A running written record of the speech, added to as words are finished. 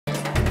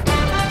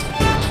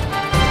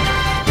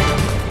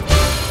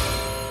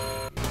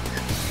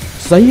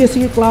सही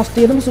ऐसी class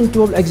 10 अमसुंग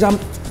 12 exam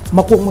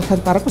मकोक मथक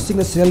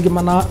तारकसिंग cell की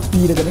मना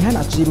पीरगने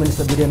हाना चीफ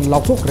मिनिस्टर बिरेन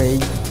लाउथोक्रे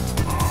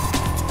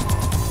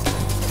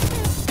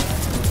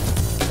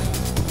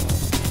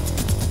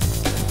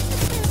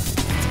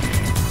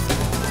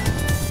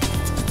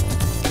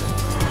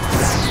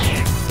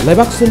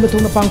लेबाक Singh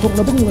थोंना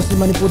पांथोकनबुंग ngasi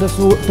Manipur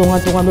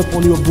tongan-tongan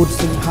polio booth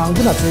sing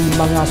hangduna sei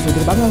manga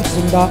sudri bangang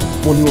singda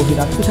polio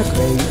hinak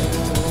pithakre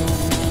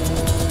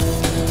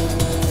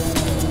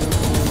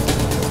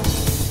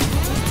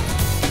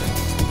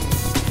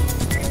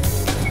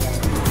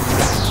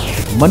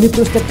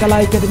Manipur State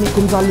Kala Academy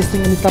kumjal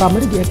listing ani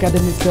taramari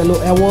Academy Fellow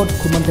Award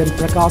Kumandan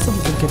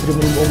Prakasam sing khetri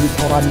minim omli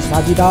thorani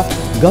sadida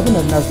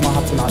Governor Nazma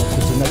Hapuna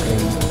kuchinakre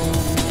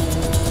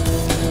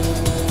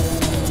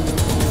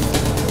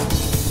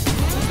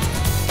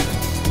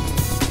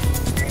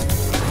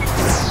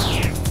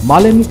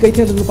Malem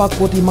kaithe lupa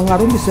koti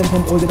mangarum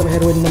senfam oigada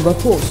heroin number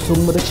 4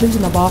 sungmada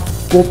chinjnaba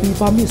kopi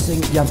pami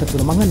sing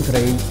yantatuna mangan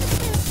krai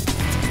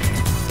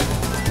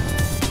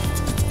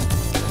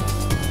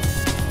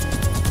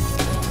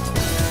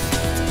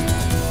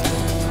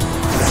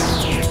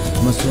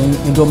Masung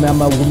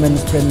Indo-Myanmar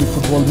Women's Friendly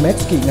Football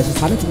Match ki ngasi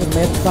sana ki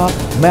match ta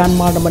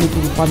Myanmar na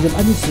Manipur panjal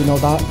ani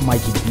sinoda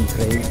maiki di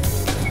krai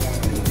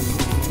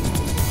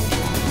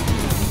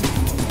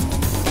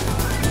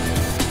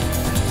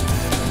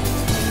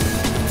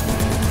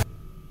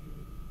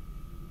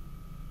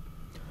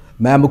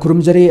ma'am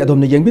खुरुमजरी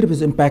अदोमने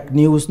यंगबिरबिस impact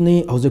news ने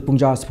हौजिक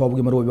पुंजा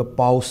सफाबगी मरोइबा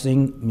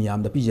पाउसिंग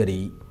मियामदा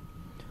पिजरी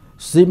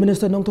chief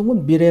minister नोंथोंगुन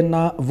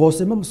बिरेना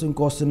वोसेम अमसुंग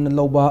Cousin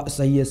लौबा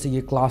सही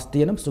एसिगे class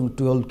 10 अमसुंग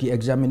 12 की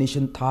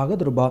examination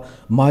थागदरबा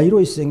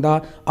माहिरोइ सिंगदा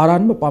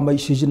अरानब पामै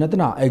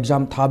सिजनदना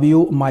exam थाबियु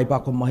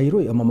माइपाको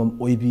माहिरोइ अममम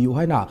ओइबियु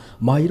हाइना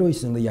माहिरोइ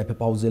सिंगदा याफे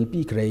पाउजेल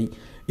पिख्रै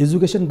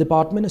education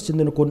department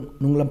सिंदनकोन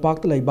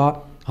नुंगलंपाक लैबा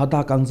हता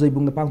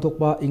कांगजैबुंग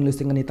पांथोकपा English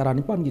सिंगनी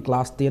तरानिपान की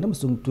class 10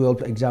 अमसुंग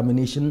 12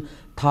 examination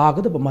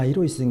थागदब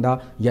माहिरोइ सिंगदा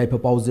याफे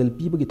पाउजेल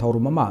पिबगी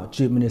थौरुममा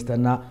chief minister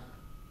ना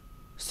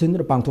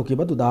सिंदर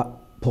पांथोकिबदुदा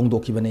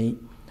फोंदोखिबने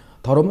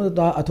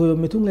थौरुमदा अथोय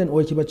मिथुंगलेन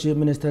ओइखिबा chief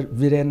minister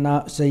वीरेन्ना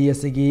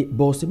सैयसगी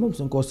बोसिम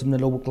अमसुंग कोसिमना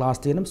लोबु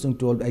class 10 अमसुंग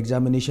 12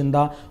 examination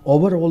दा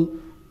overall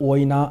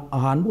ओइना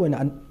अहानबो ओइना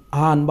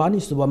अहानबानी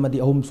सुबा मदी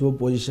अहुम सुबा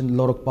पोजीशन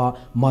लौरकपा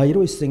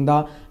माहिरोइ सिंगदा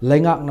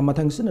लैंगाकना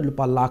मथंगसिना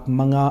लुपा लाख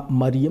मंगा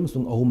मरी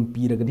अमसुंग अहुम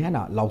पीरगनि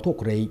हाना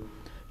लाउथोक्रे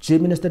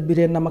चीफ मिनिस्टर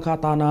बिरेन मखा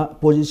ताना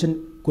पोजीशन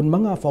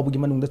कुनमंगा फाउबगी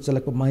मनुंगदा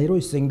चलकपा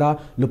माहिरोइ सिंगदा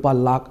लुपा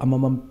लाख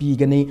अममम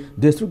पीगनि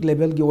डिस्ट्रिक्ट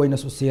लेवल की ओइना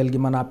सोशल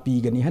की मना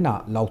पीगनि हाना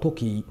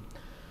लाउथोखी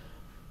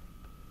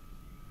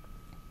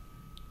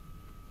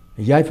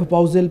याइफ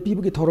पाउजेल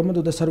पीबगी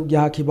थौरमदुदा सरुक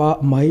याखिबा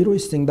माहिरोइ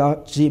सिंगदा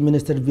चीफ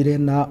मिनिस्टर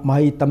बिरेन्ना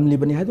माहि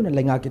तमलिबनि हादुना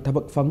लैंगा की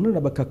थबक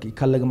फंगनरबा खकी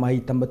खल्लग माहि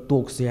तंब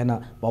तोक्से हाना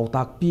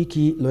पाउताक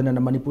पीखी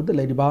लोइना मणिपुरदा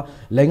लैरिबा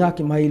लैंगा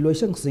की माहि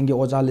लोइसंग सिंगे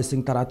ओजा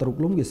लिसिंग तरा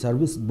तरुकलुम की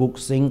सर्विस बुक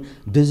सिंग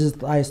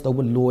डिजिटाइज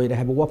तौब लोइरे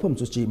हैब वाफम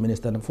सु चीफ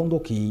मिनिस्टर न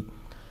फोंदोखी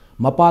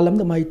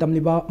मपालमद माहि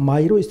तमलिबा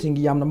माहिरोइ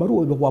सिंगी यामना मरु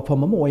ओइबा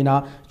वाफम अम ओइना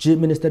चीफ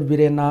मिनिस्टर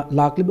बिरेन्ना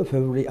लाक्लिबा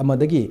फेब्रुअरी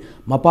अमदगी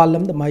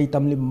मपालमद माहि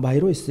तमलिबा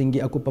माहिरोइ सिंगी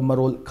अकुपा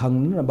मरोल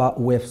खंगनबा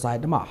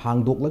वेबसाइट अमा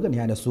हांगदोकलगनि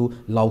हानसु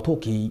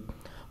लाउथोखी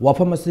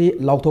वाफम असी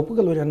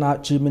लाउथोकपगा लोइना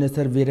chief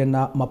minister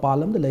बिरेन्ना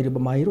मपालमद लैरिबा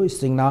माहिरोइ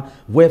सिंगना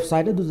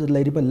website अदुज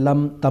लैरिबा lump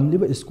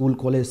तमलिबा school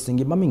college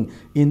सिंगी ममिंग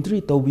entry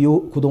तौबियो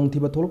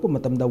खुदोंथिबा थोलको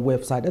मतमदा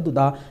website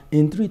अदुदा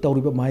entry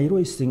तौरिबा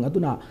माहिरोइ सिंग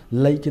अदुना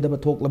लैकिदबा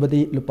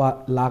थोकलबदि लुपा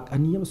लाख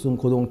अनि अमसुंग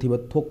खुदोंथिबा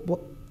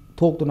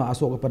थोकतुना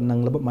असोकपा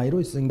नंगलबा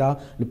माहिरोइ सिंगदा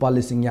लुपा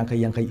लिसिंग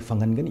यांखै यांखै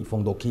फंगनगनि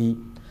फोंदोखी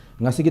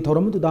ngasi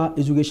thoromduda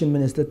education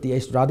minister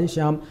TH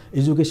Radheshyam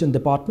education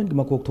department ki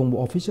makok thongbu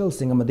official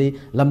sing amade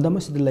lamdam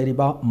asida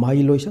lairiba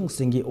mahi loisang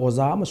singi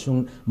oza amasung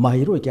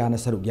mahiroi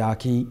kyana saruk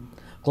yakhi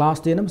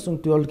class 10 amasung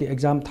 12 ki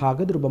exam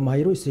thagadruba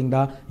mahiroi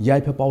singda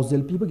yaifa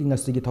pausel pibagi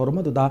ngasi ki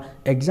thoromduda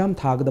exam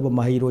thagadaba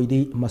mahiroi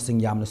di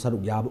masing yamna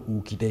saruk yab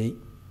ukite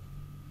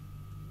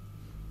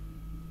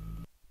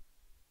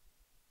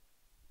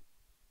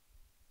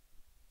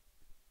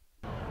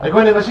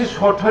अखोइने ngasi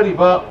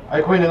shorthariba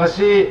अखोइने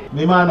ngasi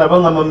निमानबा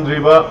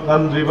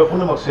ngamdriba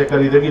punamakse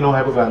karidagino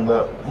haiba ganda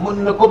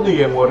munna kopni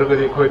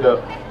yengoragadi khoida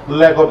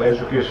lack of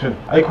education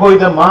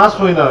अखोइदा mass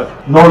oina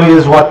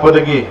knowledge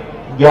watpadagi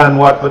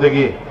gyan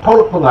watpadagi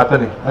tholokpa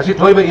ngatani ngasi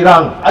thoiba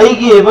irang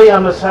aigi eba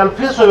yamna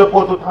selfish oiba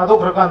potu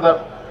thadokrakanda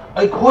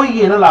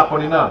अखोइगे na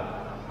lakpanina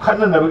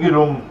khatnanabagi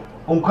room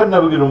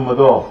umkhatnabagi room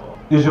mado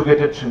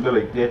educated single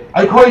like that.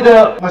 I call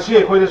the Masi,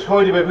 I call the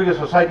soil by bigger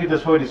society, the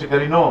soil is a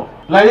carino.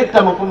 Like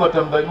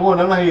Tamakumatam, the go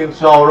Nangi in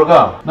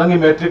Sauraga, Nangi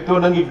metric to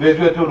Nangi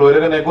graduate to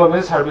Lawyer and I go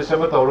miss service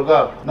Auraga,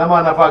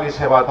 Namana Pagis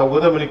Havata,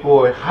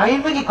 Wudamiko,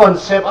 high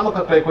concept, I'm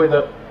not like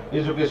the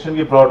education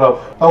we brought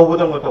up. How would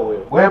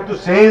we have to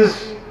change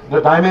the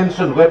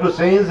dimension, we have to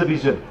change the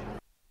vision.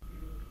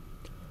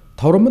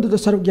 थौरमदुदा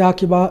सरुक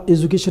याखिबा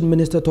education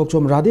minister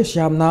Thokchom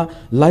राधेश्यामना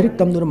lyric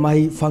तमदुना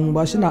माही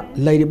फंगबासिना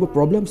लाइरिबो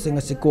problem सिंग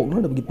असि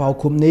कोकनदबगी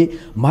पाउखुमनि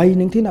माही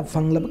निंथिना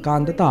फंगलब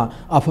कांदता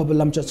अफब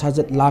लमचा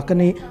साजत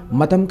लाकने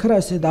मतम खरा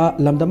असिदा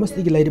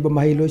लमदमस्तिगी लाइरिबो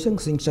माही लोइसंग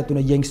सिंग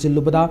चतुना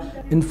येंगसिलुबदा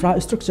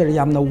infrastructure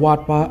यामना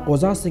वाटपा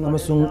ओजा सिंग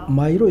अमसुंग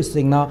माहीरो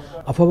सिंगना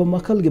अफब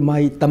मखलगी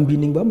माही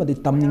तंबिनिंगबा मदि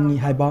तमनिंगी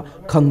हाइबा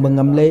खंगबा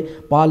ngamle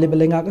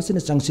पालेबा लेंगाक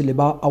असिना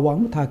चंगसिलिबा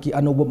अवांग थाकी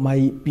अनोब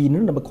माही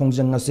पीननब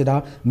खोंजंग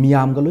असिदा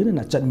मियाम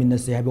गलोइना चटमिन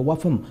से है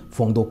वाफम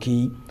फोंदोकी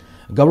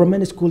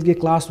गवर्नमेंट स्कूल के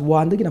क्लास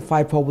 1 दगिना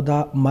 5 फाउदा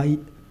माई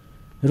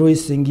रोई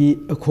सिंगी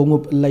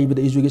खोंगुप लाइबद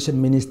एजुकेशन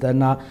मिनिस्टर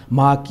ना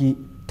मा की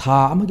था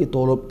अमगी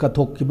तोलब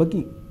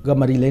कथोकिबगी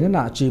गमरी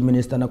लेना चीफ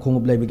मिनिस्टर ना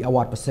खोंगुप लाइबगी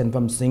अवार्ड पर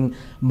सेंफम सिंह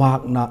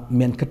माक ना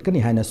मेनखटकनी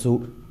हाइनसु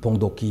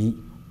फोंदोकी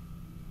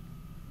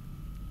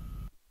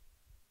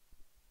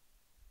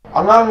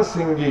अंगांग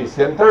सिंगी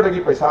सेंटर दगी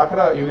पैसा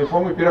खरा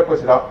यूनिफॉर्म की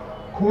पिरकपसिदा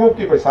खुंगुप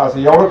की पैसा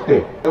से यावरते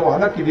तो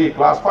हनक की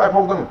क्लास 5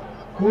 फाउदंग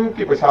खुंगुप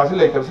की पैसा से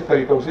लेकर से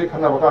करी तौसे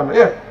खनब कान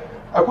ए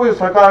अखोई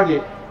सरकार की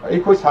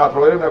अखोई छात्र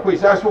होइरन अखोई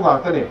इचासु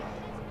गातने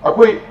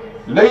अखोई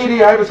लेरी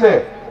हाइबसे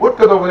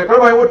उटकदोबने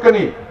करबाय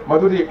उटकनी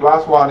मधुदी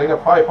क्लास 1 ने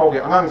 5 फाउगे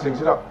अंगांग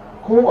सिंगसिदा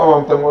खुंगुप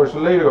अममतंग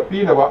ओरसु लेरगा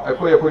पीनबा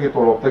अखोई अखोई की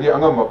तोलोबतगी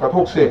अंगम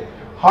कथोकसे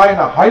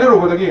हाइना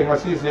हाइनरुबदगी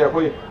ngasi se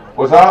अखोई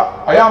ओजा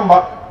अयाम्बा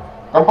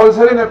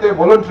कंपलसरी नते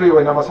वॉलंटरी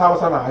होइना मसा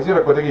मसाना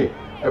हाजिरकदगी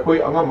अखोई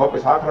अंगम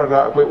पैसा खरगा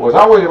अखोई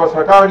ओजा होइबा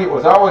सरकार की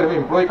ओजा होइबा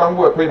एम्प्लॉय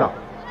कांगबो अखोइना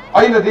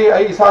अइनदी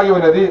अइ इसागी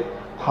ओइनदी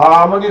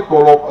थामगी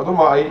तोलोब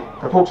अदुमा अइ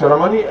कथोक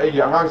सरमनी अइ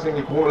अंगांग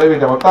सिंगी खुंगुप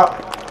लेबेदमता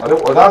अदु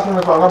ओजा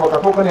सिंगसु अंगम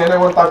कथोकनी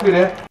हेने one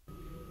ताकिरे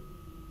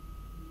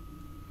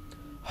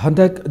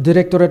हंदक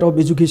directorate of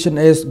education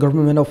S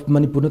government of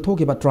Manipur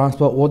थोकिबा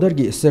transfer order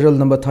की सीरियल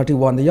नंबर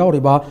 31 दा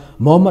यावरिबा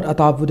मोहम्मद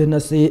अताबुद्दीन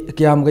से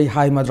क्याम गई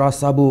हाई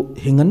मद्रासाबु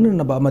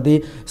हिंगननबा अमदे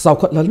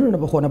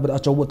साउखटलनबा होनबा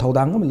अचौबो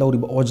थौदांग अम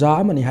लौरिबा ओजा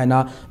अमनि हाइना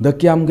द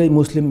क्याम गई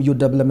मुस्लिम यूथ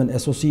डेवलपमेंट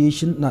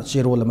एसोसिएशन ना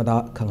चेरोल अमदा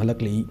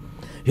खंगलकली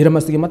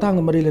हिरमस्तिगी मतंग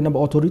मरी लेनब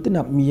ऑथोरिटी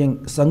ना मियंग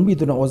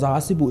संगबिदुना ओजा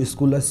असिबु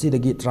स्कूल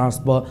असिदगी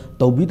ट्रांसफर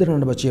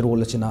तौबिदरनबा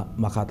चेरोल असिना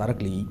मखा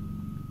तारकली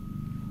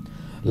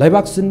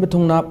लेबाक सिन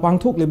बथुंगना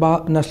पांगथोकलिबा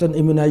नेशनल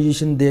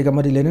इम्यूनाइजेशन डे गा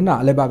मरी लेना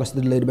लेबाक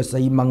असिद लेरिबा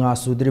सही मंगा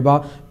सुद्रिबा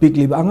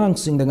पिकलिबा अंगांग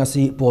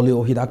सिंगदंगसी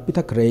पोलियो हिदाक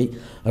पिथकरे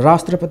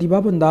राष्ट्रपति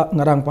भवनदा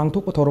ngarang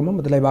पांगथोक पथोरम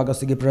मद लेबाक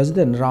असिगे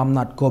प्रेसिडेंट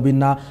रामनाथ कोविंद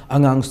ना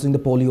अंगांग सिंग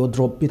पोलियो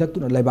ड्रॉप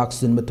पिथकतुना लेबाक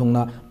सिन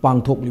बथुंगना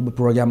पांगथोकलिबा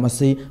प्रोग्राम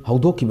असी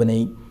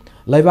हौदोकिबने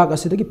लेबाक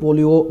असिदगी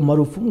पोलियो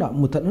मरुफुंगना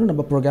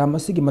मुथतनबा प्रोग्राम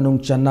असिगी मनुंग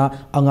चन्ना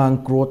अंगांग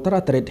क्रो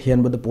 38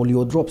 हेनबद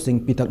पोलियो ड्रॉप सिंग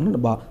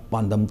पिथकनबा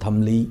पांदम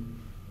थमली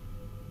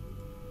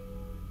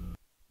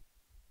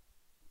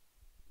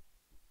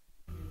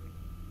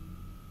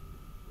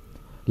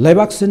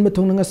लेबाक सिन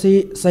थोंनंगसी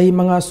सही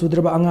मंगा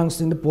सुद्रबा अंगांग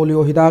सिंग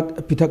पोलियो हिदाक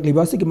पिथक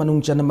लिबासिगी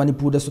मनुंग चन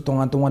मणिपुर दसु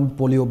तोंगान तोंगान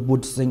पोलियो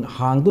बूथ सिंग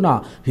हांगदुना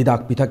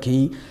हिदाक पिथकी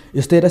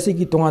state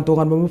असिगी तोंगान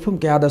तोंगान मफम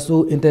कयादसु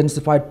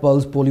intensified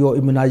pulse polio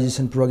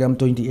immunisation programme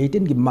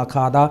 2018 की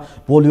मखादा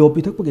पोलियो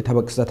पिथकपगी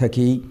थबक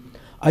सथकी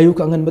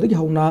अयुक अंगनबदगी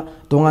हौना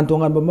तोंगान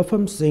तोंगान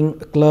मफम सिंग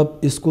क्लब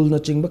स्कूल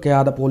न चिंग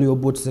कयादा पोलियो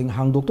बूथ सिंग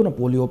हांगदोक्तुना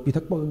पोलियो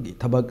पिथकपगी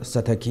थबक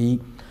सथकी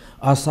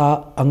आशा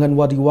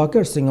अंगनवाड़ी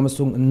वर्कर सिंग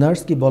अमसुंग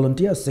नर्स की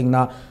वॉलंटियर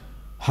सिंगना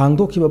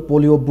हांगदोखिबा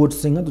पोलियो बूथ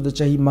सिंग अदुदा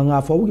चही मंगा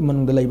फाउगी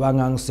मनुंगदा लैबा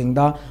अंगांग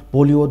सिंगदा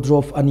पोलियो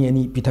ड्रॉप अनि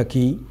अनि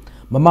पिथकी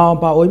mama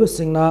Mopa ओइबा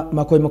सिंगना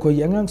मखोय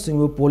मखोय अंगांग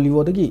सिंगु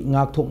polio दगी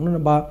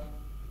ngaktoknaba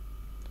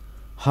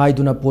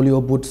हाइदुना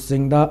polio booth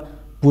सिंगदा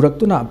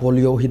पुरक्तुना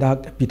polio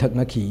हिदाक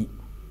पिथकनखी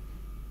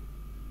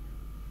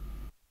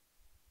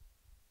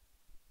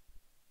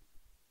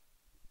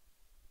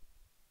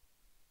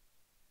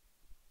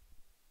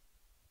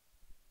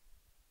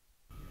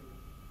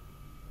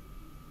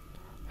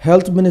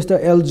health minister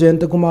L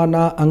Jayant Kumar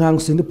ना अंगांग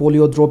सिंग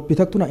polio drop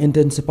पिथकतुना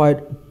intensified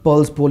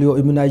pulse polio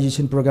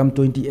immunisation programme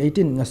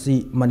 2018 ngasi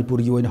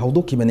Manipur की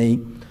हौदोखिबने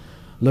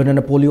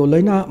लोनना polio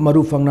लेना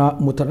मरु फंगना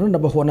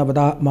मुथरनब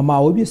होनबदा mama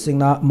ओबी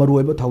सिंगना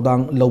मरुइब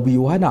थौदांग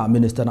लौबियु हाना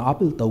minister ना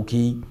appeal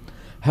तौखी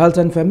health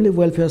and family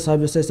welfare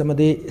services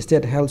अमदे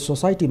state health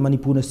society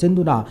Manipur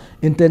सिंधुना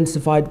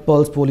intensified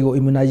pulse polio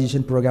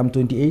immunisation programme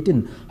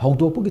 2018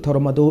 हौदोपुगी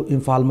थोरमदो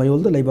Imphal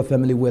मयोल लेबा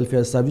family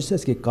welfare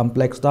services के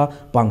complex दा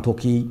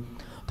पांगथोखी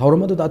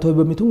थौरमदो अथोइब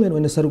मिथुंगलेन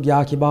ओइना सरुक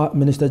याखिबा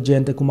minister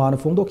Jayant Kumar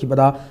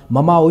फोंदोखिबदा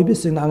mama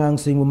ओइबिसिंग अंगांग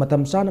सिंगु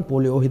मतम चाना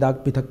polio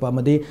हिदाक पिथकपा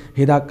अमदे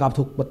हिदाक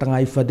कापथोकपा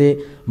तंगाई फदे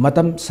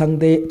मतम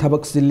संगदे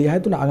थबक सिल्ली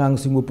हाइतुना अंगांग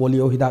सिंगु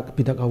पोलियो हिदाक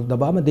पिथक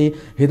हौदबा अमदे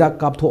हिदाक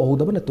कापथो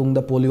हौदबना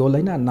तुंगदा पोलियो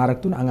लाइना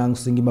नारक्तुना अंगांग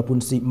सिंगी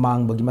मपुनसी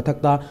मांगबगी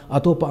मथक्ता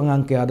अतोपा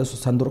अंगांग कयादसु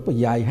संदोरपा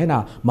याई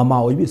हाइना mama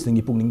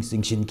ओइबिसिंगी पुंगनिंग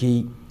सिंगशिनकी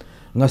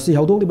ngasi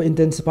hawdokliba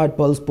intensified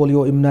pulse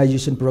polio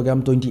immunization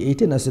program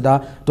 2018 asida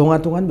tongan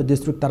tongan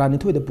district tarani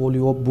thoi da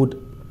polio booth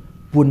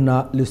punna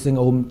lising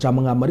ahum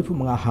chamanga marifu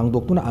manga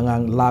hangdoktuna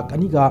angang lak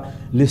aniga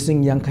lising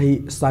yangkai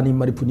sani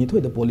marifuni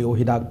thoi da polio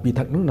hidak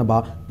pithaknaba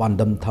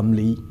pandam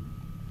thamli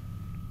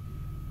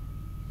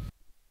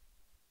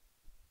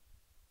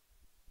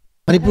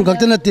Manipur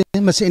khakta natte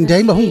masi India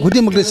mahung khudi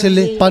makle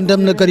sele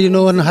pandam na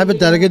karino an haiba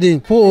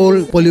taragedi for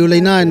polio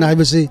laina na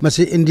haibasi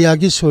masi India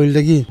ki soil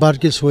lagi bar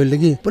ki soil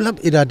lagi pulap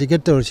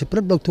eradicate tor se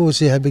pulap lok tho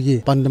se haibagi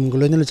pandam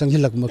golo na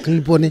changhi lak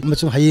makil pone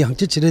masu hai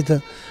hangchi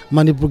chireta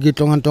Manipur ki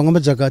tongan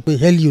tonga jaga ko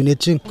health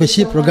unit sing ko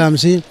si program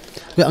si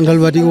ko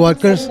angalwadi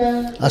workers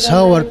asha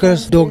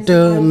workers doctor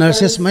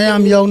nurses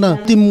mayam yauna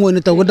team mo na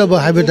tawda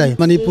ba haibadai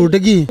Manipur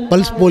dagi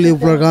pulse polio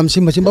program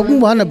si masi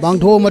bakung ba na bang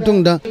tho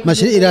matung da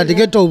masi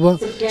eradicate to ba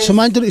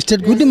sumantur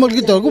state khudi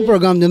makli tor ko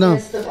program jana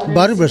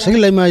bar bersa ki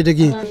laimai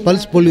dagi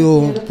pulse polio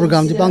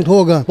program ji bang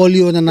thoga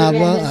polio na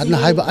ba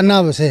na haiba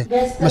anaba se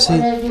masi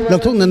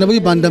lokthok na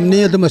nabagi bandam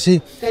ne da masi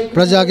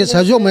praja ke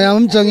sahjog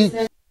mayam changi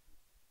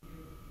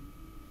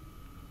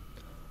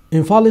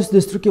Imphal East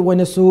District ki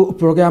wainasu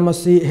program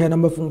asi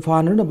henamba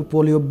fungfaner na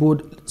polio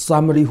boot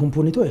summary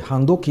humpuni to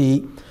hangdoki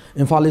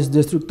Imphal East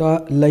District ta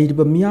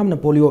laiba miyam na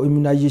polio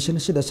immunization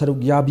sida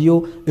saruk yabio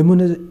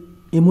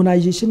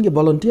immunization ke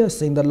volunteers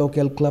sing the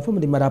local club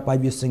amadi mara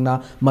paibi singna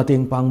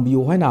mateng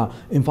pangbiu haina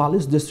Imphal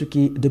East District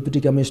ki Deputy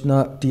Commissioner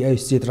T.A.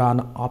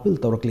 Chitran appeal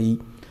tawrakli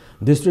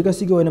District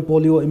asi ko na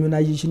polio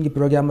immunization ki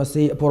program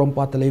asi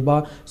porompat leiba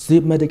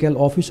Chief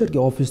Medical Officer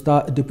ki office ta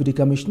Deputy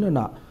Commissioner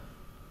na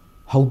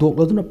haudok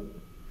laduna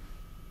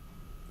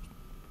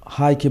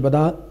hai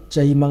kibada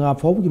chahi manga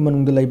fawgi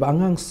manungda leiba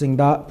angang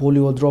singda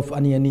polio drop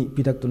ani ani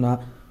pitaktuna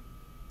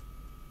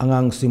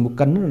angang singbu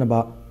kanna ba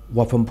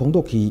wafam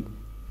phongdokhi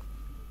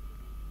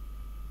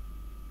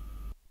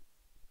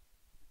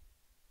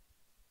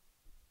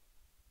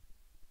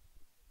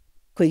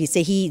Koi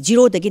sehi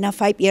 0 dagina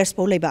 5 years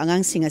po laiba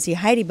angang sing asi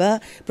hairiba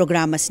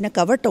program asina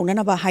cover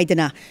tawna ba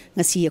haidana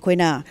ngasi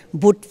akoina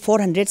boot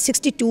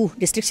 462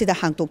 district sida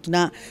hangtok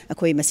tuna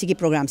akoi masigi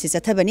program si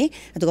chathabani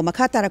aduga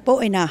makha tarak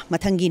po oina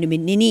mathangi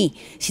numit nini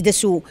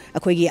sidasu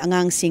akoi gi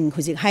angang sing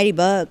hujik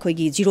hairiba akoi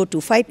gi 0 to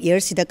 5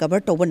 years sida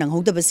cover tawba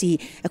nanghoda basi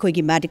akoi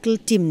gi medical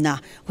team na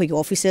akoi gi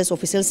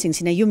officers sing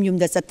sina yum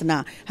da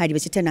chatna hairiba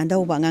chitana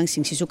nda ba angang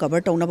sing sisu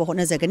cover tawna ba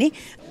hona jagani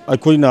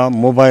akoina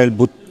mobile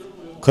boot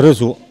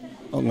kharasu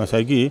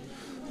ngasai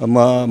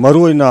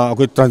maruina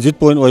akoi transit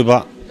point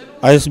oiba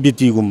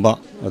ISBT gumba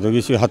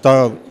adagi si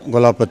hata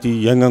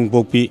golapati yangang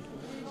bokpi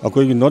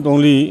akoi not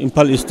only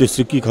Imphal East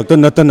District ki khakta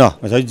natana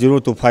ngasai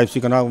 0 to 5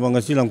 si kana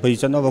ngasi langpai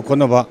chana ba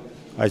khona ba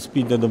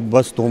ISP da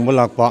bus tongba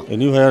lakpa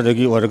anywhere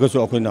dagi oragasu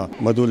akoina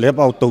madu lap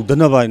out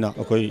tawdana ba ina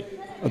akoi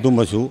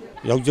adumasu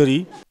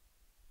yaujari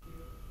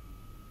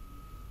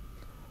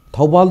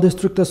Thobal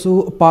District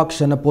asu Park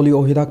Shana polio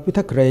hidak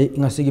pithak rei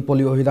ngasi gi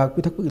polio hidak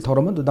pithak pi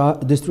thorama da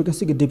district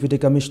asi gi Deputy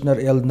Commissioner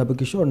L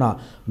Nabakishore na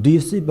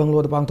DC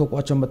Bangalore pangthok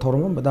achamba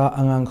thorama da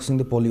angang sing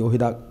de polio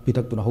hidak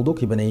pithak tuna hodok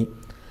hibani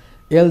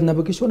L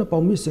Nabakishore na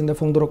paumi sing da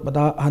phongdorok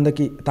bada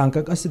handaki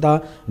tangkak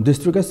asida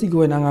district asi gi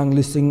wen angang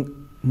lising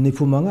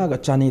nifumanga ga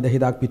chani da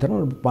hidak pithak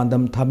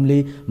pandam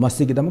thamli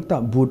masigi damakta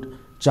boot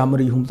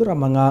Chamari humtara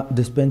manga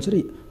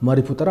dispensary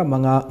marifutara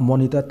manga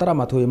monitor tara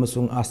mathoi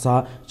amasung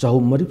asa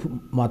chahum marifu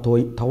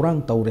mathoi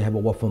thaurang taure haba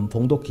wafam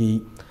phongdoki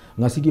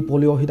ngasigi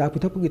polio hidak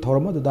pithakgi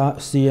thorama da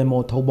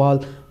CMO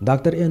Thobal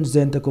Dr. N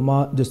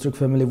Zentakuma District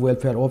Family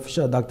Welfare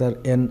Officer Dr.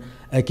 N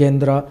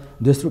Ekendra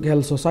District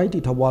Health Society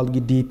Thobal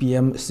gi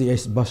DPM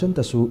CS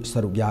Basantasu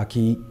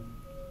sarugyaki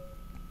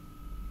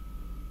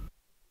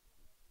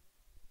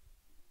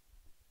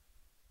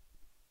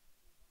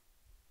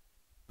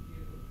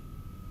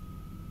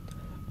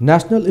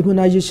National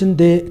Immunization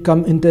Day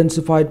come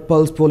Intensified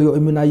Pulse Polio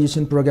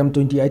Immunization Program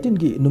 2018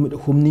 ki numit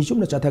humni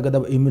chumna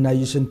chathagadab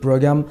immunization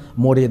program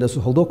Moreda su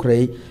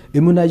hodokre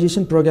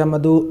immunization program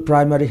adu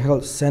Primary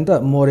Health Center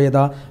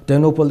Moreda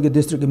Tenopal ki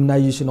District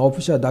Immunization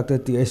Officer Dr.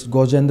 T.S.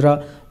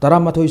 Gojendra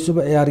Taramathoi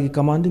suba AR ki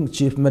Commanding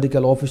Chief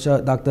Medical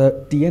Officer Dr.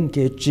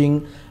 T.N.K.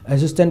 Ching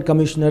Assistant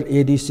Commissioner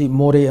ADC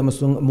More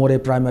amasung More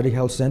Primary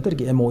Health Center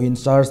ki MO in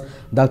charge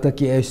Dr.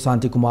 K.S.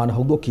 Santikumar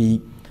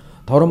hodoki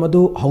Thoram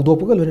adu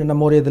haudopagal na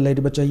more de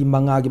lady bachahi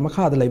manga gi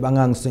makha de laiba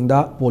angang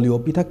singda polio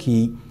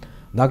pithakhi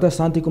Dr.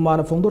 Santikumar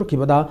phongdor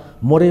kibada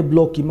more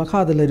block ki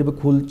makha de laiba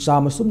khul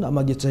chama sumna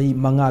amagi chahi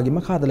manga gi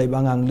makha de laiba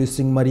angang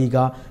lising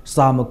mariga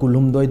sama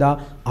kulhum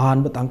doida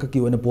ahan batangka ki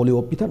ona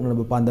polio pithakna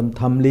ba pandam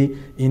thamli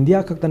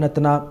India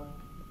khaktanatna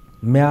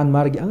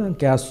Myanmar gi angang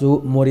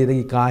kasu more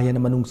de ka hena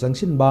manung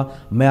sangsin ba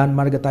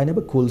Myanmar ga taina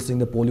ba khul sing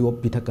de polio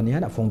pithakani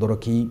hana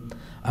phongdoraki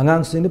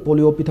Angang sing the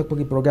polio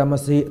pithakpagi program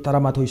asi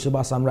Taramathoi suba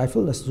Assam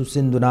Rifle na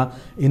susinduna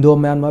Indo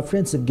Myanmar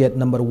Friendship Gate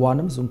number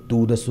 1 amsung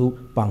 2 dasu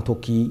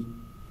pangthoki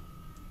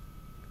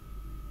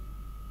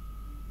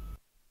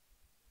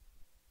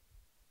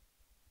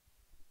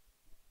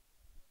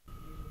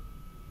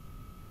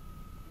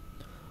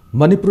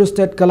Manipur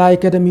State Kala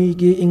Academy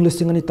ki English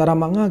singani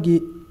taramanga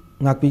gi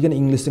ngakpigan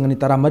English singani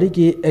taramari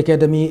ki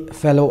Academy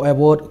Fellow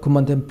Award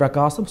kumantem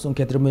prakasam sung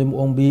ketrimim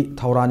ongbi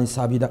thaurani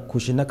sabida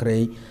khushina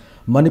krei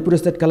Manipur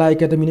State Kala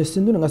Academy ni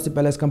sindu ngasi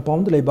Palace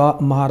Compound leba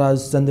Maharaj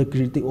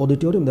Chandrakirti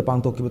Auditorium da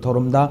pangtokki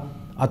thorumda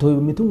athoi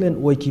mitunglen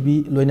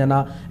oikibi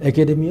loinana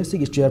Academy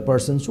asigi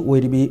chairperson su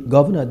oiribi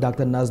Governor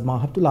Dr.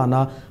 Nazma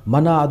Haptulana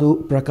mana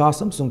adu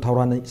prakasam sung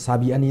thaurani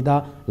sabi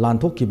anida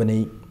lanthokki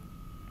bani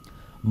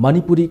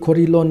Manipuri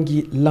Khori Lon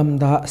gi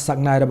lamda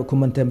saknairaba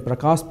Khumantem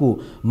Prakash bu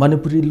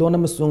Manipuri Lon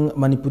amasung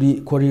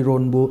Manipuri Khori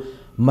Ron bu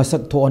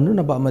masak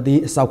thoanunaba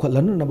amadi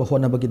saukhatlanunaba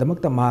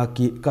honabagidamakta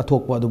mahaki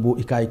kathokpa adubu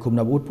ikai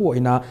khumnaba utpu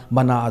oina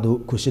mana adu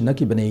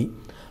khushinakibani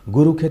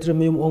Guru Khetra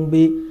Miyum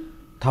Ongbi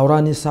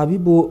Thaurani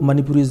Sabibu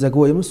Manipuri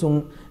Zagoi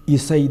amasung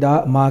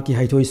Isaida Maki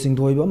Haithoi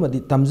Singdhoiba amadi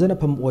tamjana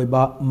pham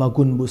oiba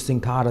magunbu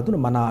singtharaduna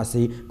mana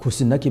ase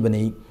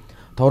khushinakibani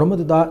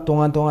Thauramada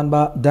tongan tongan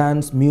ba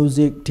dance,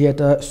 music,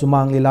 theatre,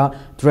 sumang lila,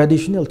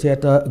 traditional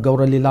theatre,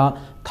 gaura lila,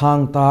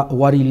 thangta,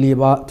 wari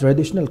leba,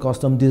 traditional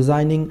costume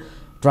designing,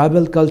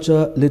 tribal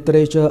culture,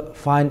 literature,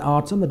 fine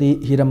arts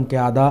amadi hiram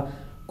kayada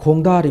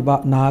khongda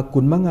riba na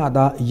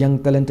kunmangada young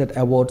talented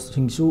awards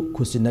hingsu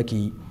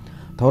khusinaki.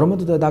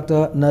 Thauramada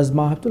Dr.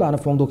 Nazma Haptulana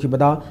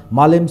Fongdokibada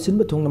Malem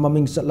Sinbatung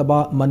Naming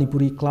Satlaba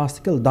Manipuri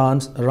classical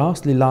dance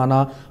Ras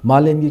Lilana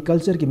Malem gi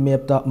culture ki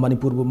mapta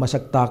Manipur bu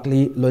masak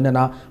takli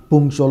loinana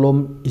pung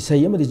cholom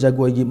isai amadi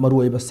jagoi gi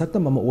maruiba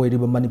saktam ama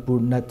oiriba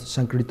Manipur nat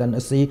sankritan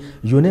ase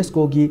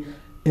UNESCO gi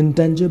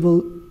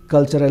intangible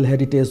cultural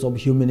heritage of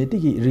humanity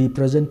ki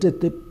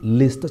representative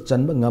list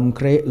chanba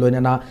ngamkre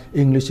loinana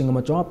English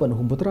ngama chapan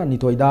humputra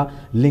nitoida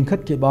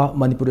linkhat ke ba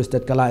Manipur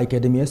State Kala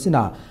Academy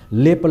asina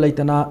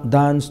lepalaitana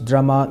dance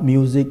drama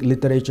music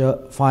literature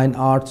fine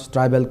arts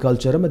tribal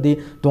culture amadi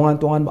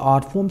tongan tongan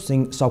art form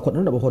sing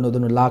saukhatna ba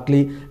honoduna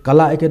lakli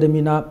Kala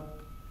Academy na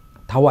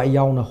Thawai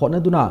yauna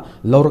honaduna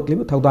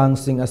laurakliba thaudang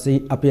sing asi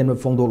apian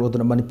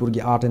fongdoloduna Manipur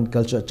gi art and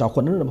culture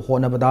chawkhona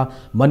honabada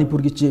Manipur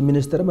gi chief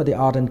minister amadi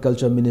art and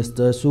culture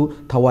minister su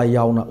thawai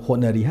yauna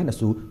honari hana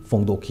su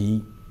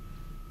fongdokhi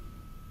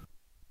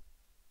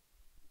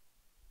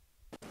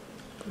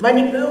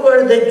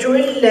Manipur, the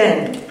jewel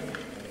land,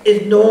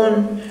 is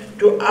known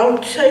to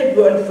outside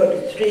world for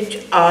its rich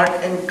art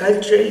and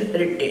cultural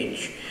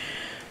heritage.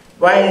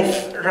 While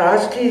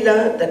Ras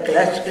Leela, the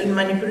classical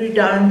Manipuri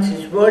dance,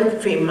 is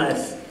world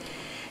famous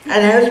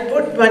and has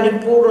put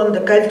Manipur on the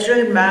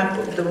cultural map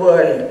of the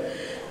world,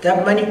 the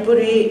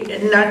Manipuri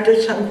Nata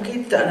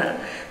Sankirtana,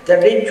 the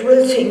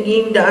ritual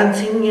singing,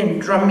 dancing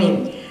and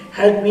drumming,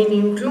 has been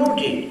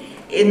included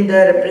in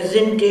the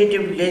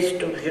representative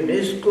list of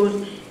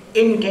UNESCO's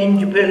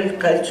intangible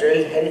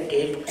cultural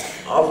heritage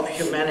of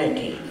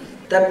humanity.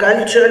 The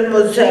cultural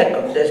mosaic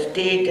of the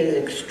state is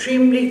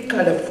extremely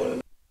colorful.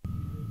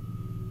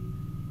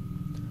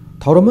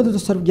 Thauramadu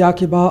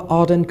Sarvyakiba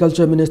Art and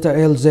Culture Minister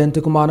L. Zen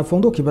Tukumana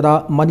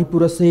Fongdokibada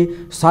Manipur se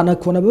Sana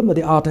Khonaba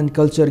Madi Art and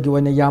Culture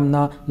Giwana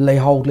Yamna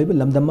Layhaug Liba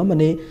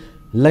Lamdamamane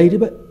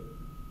Lairaba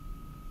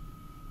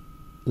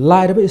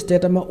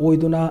Statama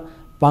Oiduna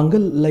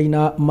Pangal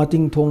Laina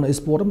Mating Thong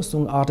Sportum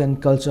Sung Art and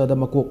Culture the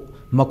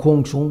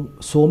Makong Sung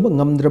Somba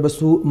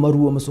Ngamdrabasu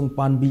Maru Amasung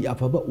Panbi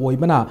Apaba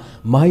Oibana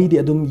Mahidi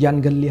Adum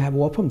Yangali have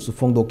wapam su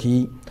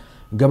Fongdoki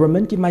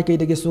Government ki mai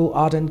kaidage so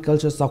art and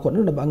culture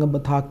sakhotna na bangam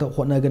bathak ta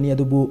honagani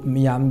adubu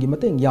miyam gi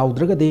mateng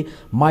yaudragade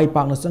mai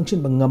pakna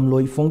sangshin bangam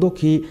loi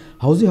fongdokhi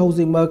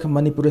hauji mak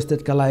Manipur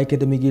State Kala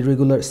Academy gi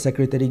regular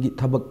secretary gi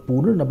thabak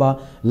purna na ba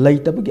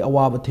leitab gi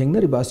awaba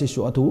thengna riba si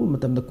su athu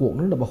matam da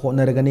kokna na ba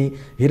honaragani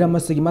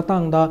hiramasi gi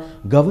matang da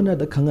governor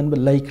da khangan ba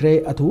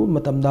laikre athu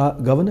matam da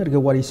governor ge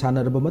wari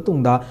sanar ba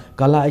matung da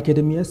Kala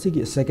Academy asi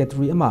gi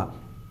secretary ama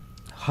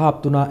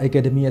Haptuna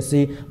Academy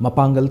asi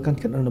mapangal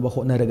kankan na ba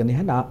honaragani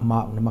hana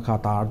ma na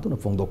makatar tu na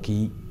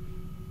fongdoki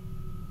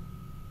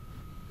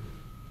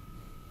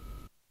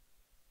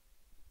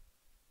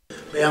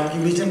Mayam ki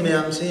vision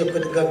mayam se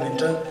apne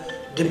government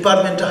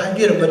department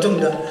higher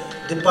matungda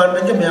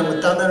department ke mayam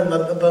tanar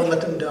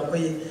matungda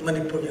koi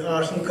Manipur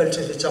arts and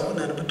culture se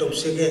chakuna na top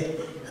se ge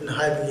and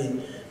high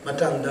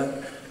matangda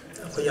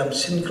koi am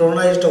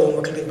synchronized to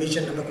makli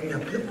vision na koi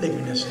am flip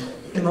leminase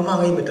mama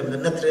ngai matam na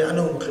natre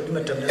anu makli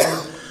matam na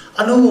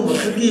anu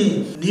makli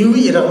new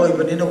era hoy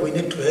banena we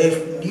need to have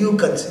new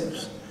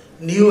concepts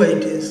new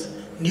ideas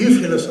new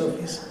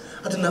philosophies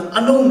atna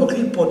anu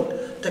makli pot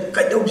ta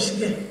kaidau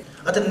bisige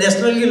at the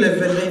national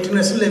level,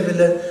 international level,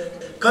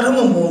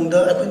 karama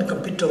mongda I can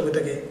compete with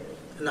again.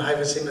 And I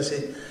have seen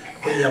say,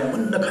 we have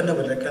one kind of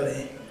a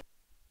kale.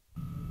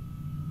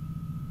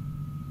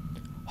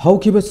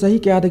 Haukiba sahi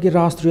kyadagi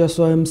Rastriya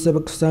Swayam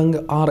Sevak Sangh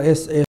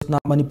RSS na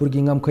Manipur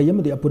gi ngam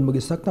khayam di apun bagi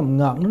saktam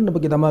ngaknan na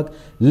bagi damak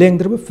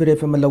lengdraba fire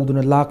fema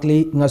lauduna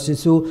lakli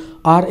ngasisu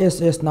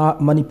RSS na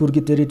Manipur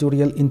gi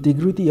territorial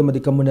integrity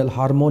amadi communal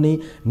harmony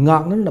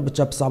ngaknan na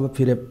bachap sab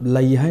fire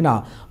lai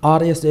haina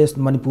RSS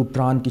Manipur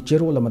pran ki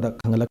chero lamada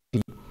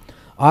khangalakli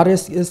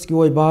RSS ki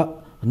oiba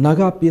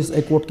Naga Peace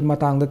Accord ki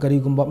matang da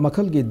karigumba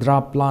makal gi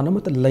draft plan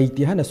amata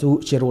laiti hana su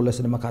cherola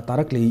sin maka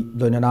tarakli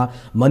doinana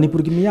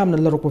Manipur gi miyam na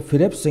larok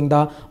firep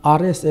singda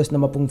RSS na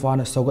mapung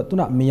fana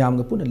sogatuna miyam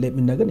ga puna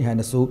lepminagan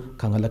hana su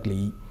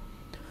khangalakli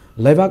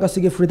Laibak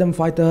asigi freedom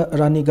fighter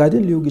Rani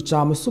Gadin Liu gi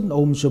chama sub na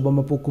shuba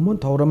mapukumon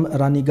thauram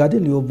Rani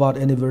Gadin Liu war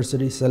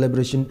anniversary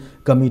celebration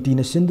committee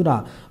na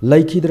sinduna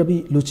laikhi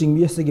drabi luching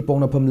mi asigi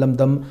pongna pham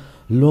lamdam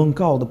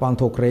longkaw da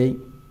pangthokre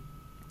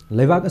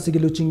लेवाक असि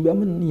लुचिंग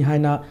अमनि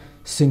हाइना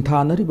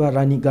सिंथानरिबा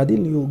रानी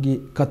गादिलियुगी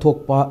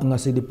कथोकपा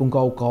ngasi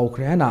पुंकाउ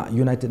काउख्रेना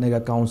United नेगा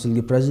council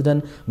की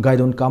president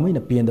गाइडोन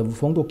कामैना पेंदब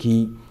फोंदोखी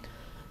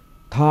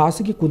था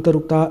असि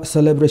कुंतरुक्ता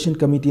celebration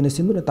committee ने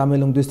सिंधुना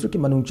तामेलोंग district की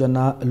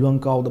मनुंगचना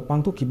लुंकाउद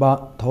पांगथोखिबा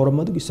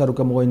थौरमदुगी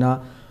सरुकम ओइना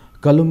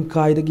कलुम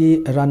कायदगी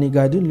रानी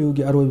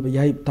गादिलियुगी अरोइब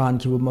याइ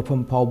तानखिबा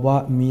मफम फावबा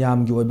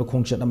मियामगी ओइबा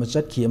खोंगचत अमा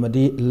चटखि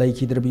अमदि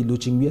लैखिद्रबी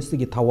लुचिंगबी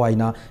असि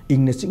थवाइना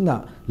इंगने चिंगना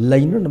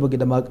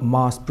लैनरनबगीदमक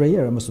मास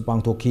prayer अमसु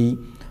पांगथोखी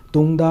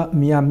तुंगदा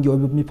मियाम की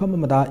मिफम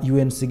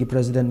UNC की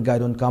प्रेसिडेंट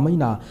गाइडोन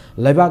कामैना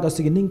लेबाक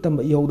असि निंगतम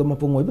इहौद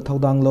मपुंग ओइब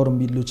थौदांग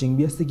लौरमबी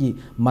लुचिंगबी असि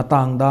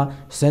मातांगदा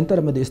centre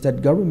अमदि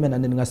state government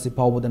अनिन ngasi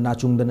फावबद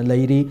नाचुंगदन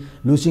Larry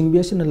लुचिंगबी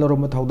असि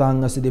लौरम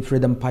थौदांग असि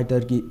फ्रीडम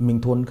फाइटर की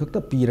मिंगथोन खक्ता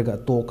पीरगा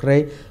तोखरे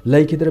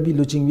लैखिद्रबी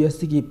लुचिंगबी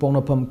असि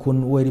पोंगनफम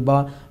खुन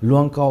ओइरिबा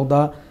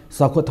लुआंकाउदा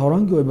साखो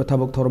थौरांग की ओइब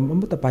थबक थौरम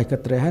अमता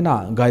पाइकत्रे हैना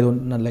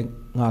गाइडोन न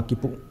लेंगा की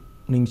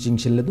पुनिंग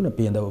चिंगसिलदुना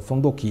पेंदब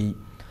फोंगदोखी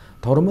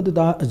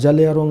थौरमदुदा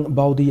जलेरोंग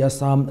बाउदी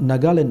असम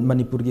नागालैंड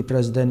मणिपुर की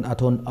प्रेसिडेंट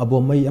अथोन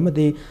अबोमई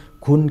अमदे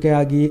खुन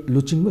कयागी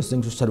लुचिंग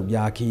सिंह सरुक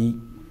याखी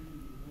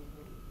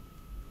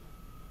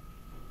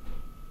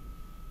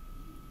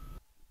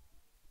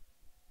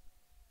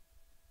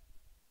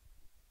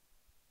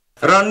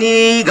रानी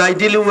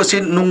गाइदिलु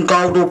वसिन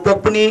नुंकाउदो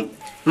पोकपनी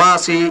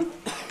मासी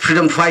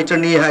फ्रीडम फाइटर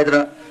नि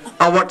हाइद्रा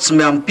अवार्ड्स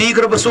मैम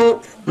पीग्रबसु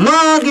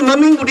मागी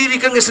ममिंग बुडी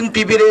रिकग्निशन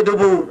पीबिरे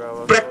दुबु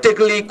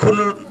प्रैक्टिकली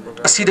खुन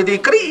असीददी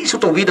करी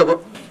सुतोबीदब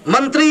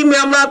मंत्री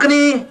मैम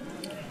लाकनी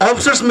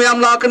ऑफिसर्स मैम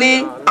लाकनी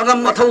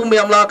अंगम अथौ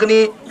मैम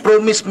लाकनी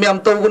प्रोमिस मैम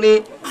तौगनी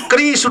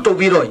करी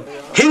सुतोबीरोय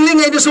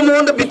हिंगलिंग एदु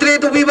सुमोंद बित्रे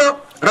तोबीबा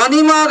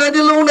रानी मा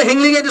गाइदिलो न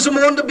हिंगलिंग एदु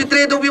सुमोंद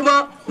बित्रे तोबीबा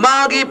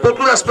मागी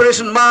पोलिटिकल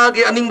एस्पिरेशन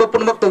मागी अनिंग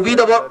पुनमक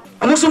तोबीदब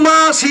अमुसुमा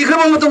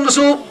सीखरम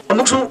मतंगसु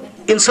अमुसु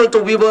इंसल्ट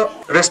तोबीबा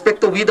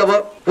रेस्पेक्ट तोबीदब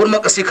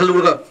पुनमक असि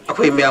खलुरगा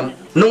अखोय मैम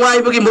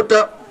नुंगाइबगी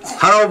मुत्ता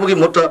हरावबगी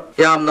मुत्ता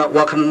यामना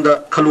वाखनदा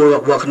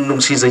खलुरगा वाखन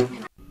नुंगसीजै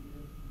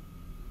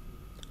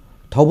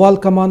थौबाल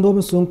कमांडो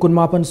मसुंग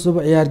कुनमापन सुब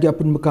एआर की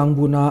अपन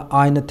कांगबुना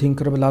आइन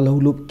थिंकर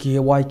लालहुलुप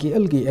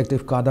KYKL की एक्टिव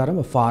कादार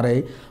में फारे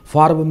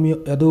फारब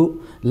अदु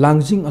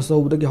लांगजिंग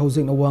असौबदगी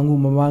हौजिंग वांगु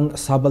ममांग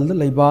साबल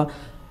लेबा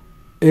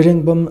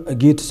इरेंगबम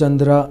गीत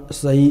चंद्र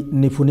सही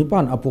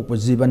निफुनिपान अपोप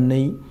जीवन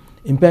नहीं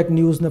इम्पैक्ट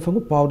न्यूज़ ने फंगु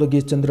पाउद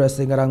गीत चंद्र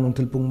से ngarang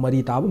nungthil pung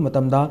mari ताब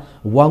मतमदा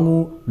वांगु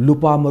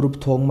लुपा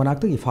मरुप थोंग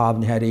मनाक्तगी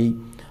फाबनि हारी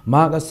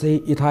माग से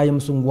इथायम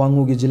सुंग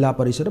वांगु की जिला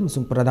परिषद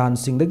सुंग प्रधान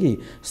सिंह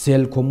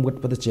सेल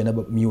खोमगटपद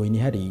चेनब मियोइनि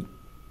हारी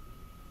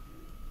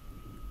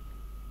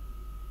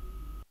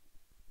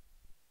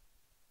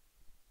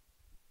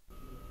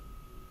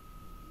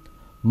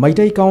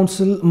मैतई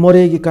काउंसिल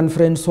मोरे की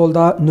conference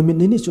हॉलदा नुमित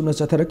निनि Chumna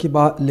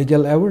चथरखिबा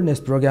legal awareness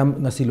programme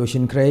ngasi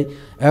लोशिनख्रे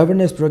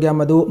awareness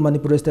programme अदु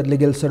Manipur state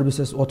legal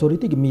services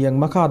authority की मियंग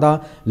मखादा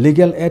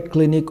legal aid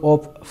clinic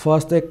of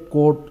first aid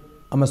court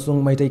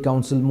अमसुंग Meitei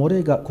council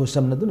मोरेगा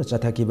खुसमनदुना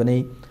चथाकिबने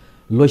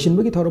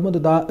लोशिनबगी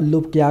थौरमदुदा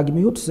loop क्यागी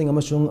मिहुत Singh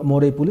अमसुंग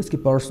more police की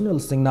पर्सनल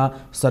सिंगना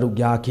सरुक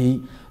याखी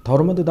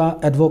थौरमदुदा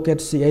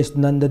advocate CS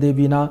Nand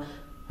Devina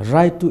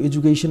right to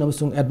education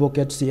अमसुंग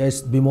advocate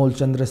CS Bimol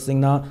Chandra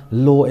सिंगना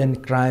law and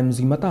crimes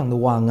की Matang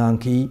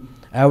वांगांकी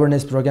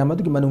awareness programme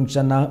अदुगी मनुंग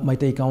चन्ना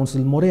Meitei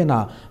council Morena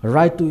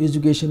right to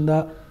education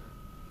दा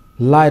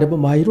लाइरब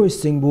माहिरोय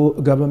सिंगबु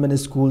government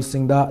school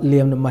सिंगदा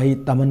lemon माहि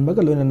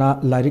तमनबगा लोनना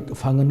lyric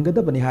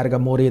फंगनगदबनि हारगा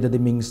मोरेददि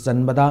Ming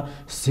चनबदा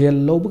cell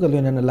लौबगा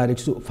लोनना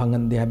लाइरिकसु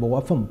फंगनदे हाबो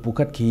वाफम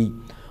पुखतखि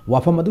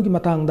वाफम अदुगी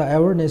मतंगदा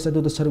awareness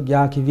अदुदा सरुक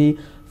याखिवि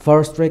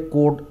first track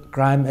court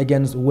crime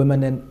against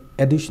women and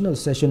additional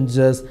session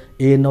जज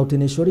A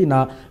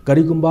नौतिनेश्वरीना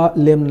करिगुंबा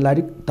lame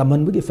lyric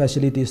तमनबगी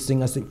facilities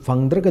सिंग असि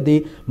फंगद्रगदि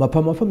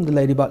मफम मफम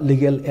लाइरिबा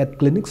legal aid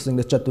clinic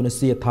सिंग चतुना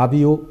से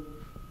थाबियो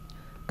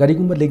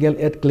करिगुंबा legal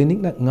aid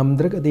clinic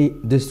नमद्रगदि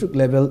district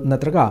level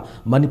नत्रगा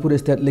Manipur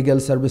state legal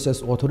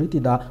services authority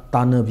दा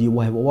तानबी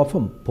वाहब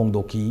वाफम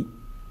फोंदोकी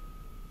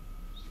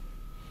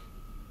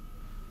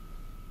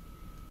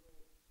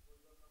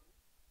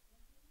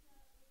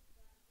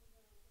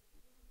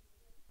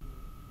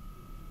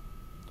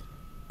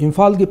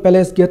इम्फाल की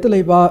palace gate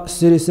लेबा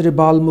श्री श्री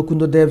बाल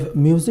मुकुंद देव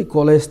music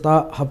college ता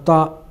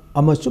हफ्ता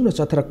अमचुम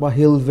चथरकबा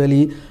हिल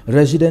valley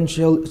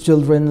residential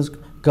children's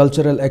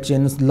cultural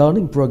exchange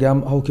learning programme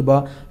हौकिबा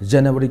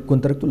जनवरी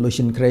 23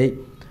 लोशिनख्रे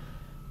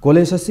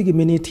college की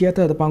मिनी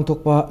थिएटर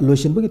पांगथोकपा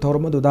लोशिनबगी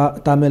थौरमदुदा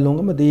तामेलोंग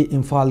अमदी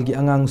इम्फाल की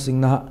अंगांग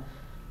सिंगना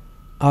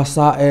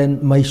आशा एन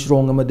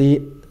मैश्रोंग अमदी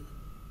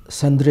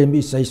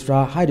संद्रेम्बी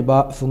सैस्रा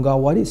हाइरिबा फुंगा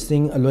वारी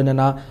Singh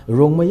लोनना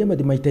रोंगमय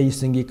अमदी Meitei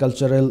सिंगी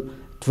cultural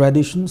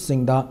tradition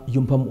सिंगदा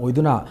युमफम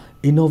ओइदुना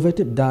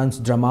innovative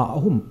dance drama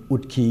अहुम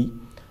उठकी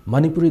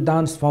Manipuri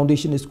dance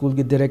foundation school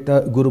की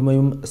director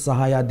Gurumayum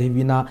सहाया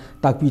Devina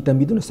ताकपी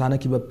तंबिदुना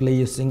सानकिबा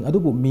play Singh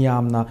अदुबु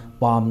मियामना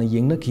पामना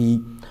येंगनखी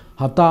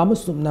hafta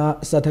amasumna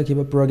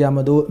sathakhiba program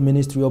adu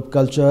Ministry of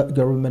Culture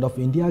Government of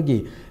India gi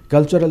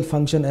Cultural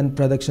Function and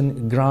Production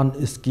Grant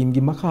Scheme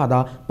gi makhada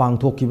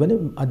pangthokibani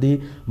adi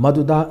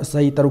maduda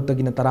sai taruk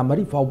tagina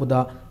taramari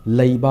fawbuda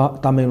leiba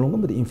Tamenglong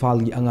amadi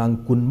Imphal gi angang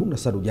kunmuk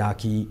na saru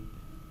yaki.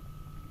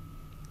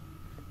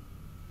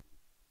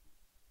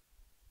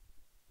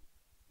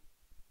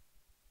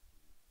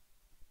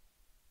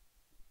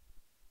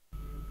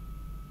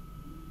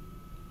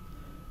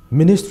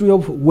 Ministry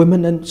of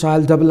Women and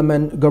Child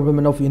Development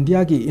Government of India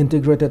की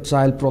Integrated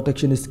Child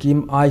Protection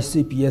Scheme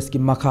ICPS की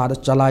मखार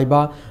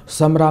चलाइबा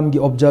समराम की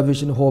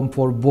Observation Home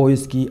for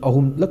Boys की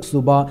अहुम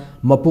लक्सुबा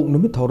मपुक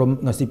नुमित थौरम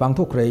ngasi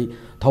पांगथोक्रे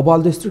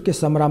Thoubal district के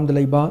समराम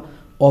दलेबा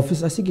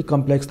office असी की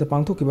complex ते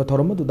पांगथोकिबा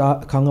थौरम दुदा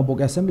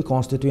Khangabok assembly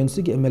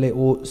constituency की MLA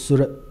ओ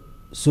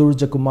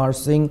सूरज कुमार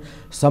सिंह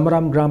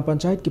समराम ग्राम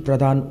पंचायत की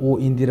प्रधान ओ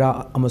इंदिरा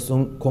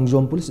अमसुंग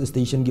खोंगजोम पुलिस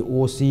स्टेशन की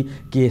ओसी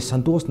के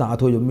संतोष ना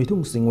अथोय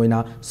मिथुंग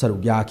सिंह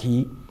सरुक याखी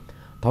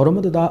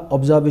थौरमदुदा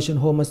ऑब्जर्वेशन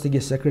होम की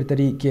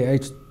सेक्रेटरी के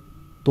H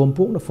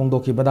तोमपोक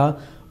फोंदोखिबदा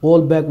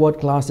all backward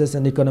classes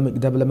and economic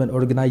development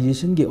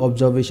organisation की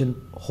ऑब्जर्वेशन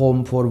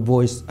होम फॉर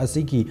बॉयज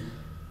असी की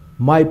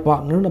my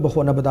partner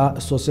होनबदा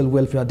social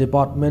welfare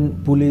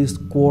department police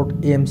court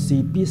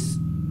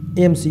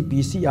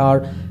MCPCR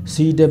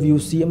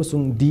CWC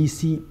अमसुंग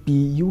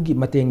DCPU की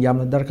मतेंग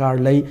यामना दरकार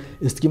लई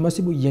स्कीम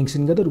असिबु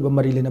येंगसिनगदरुबा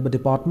मरी लेनबा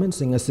डिपार्टमेंट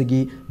सिंग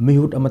असिगी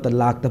मिहुट अमता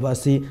लाक्तबा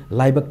असि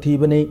लाइबक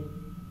थीबने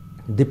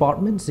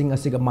डिपार्टमेंट सिंग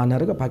असिगा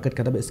मानरगा पाकट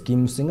कदब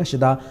स्कीम सिंग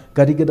असिदा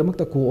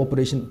करिगदमकता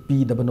कोऑपरेशन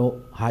पीदबनो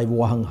हाइबो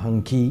वाहंग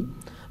हंखी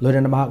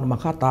लोरेन महाक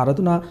मखा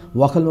तारदुना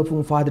वाखल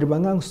मफुंग फाद्रिबा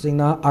अंगांग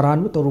सिंगना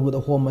अरानबु तरुबदा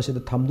होम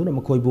असिदा थमदुना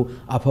मखोइबु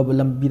अफब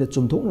लंबीदा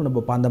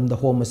चुमथोकनबा पांदमदा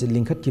होम असि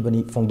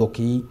लिंखतखिबनी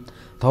फोंदोखी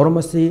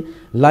थौरमसी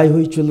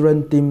लाइहुई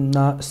चिल्ड्रन टीम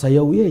ना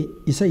सयौये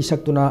इसै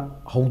सक्तुना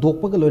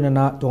हौदोकपग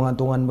लोइनना तोंगान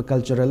तोंगान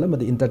कल्चरल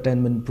अमदि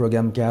इंटरटेनमेंट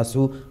प्रोग्राम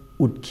क्यासु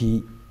उठखी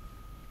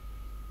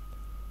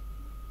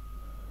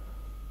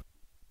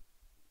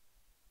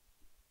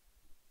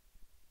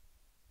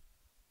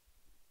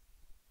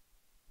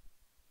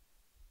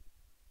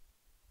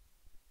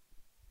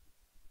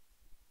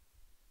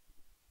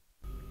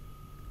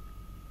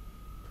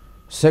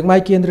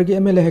सेगमाई केंद्र की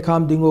एमएलए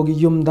हेखाम दिंगो की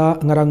युमदा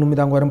ngarang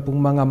numidang waram pung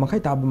manga makai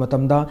tabu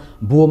matamda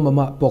bom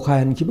ama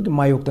pokhayan ki bagi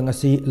mayok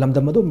tangasi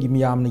lamdam madom gi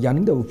miyam na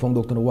yaning da phong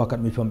doktuna wakat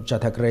mifam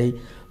chathakrai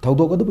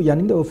thodok adu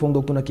yaning da phong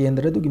doktuna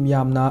kendra du gi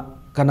miyam na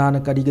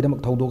kanana kari gi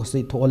damak thodok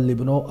se thol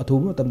libuno athu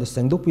matamda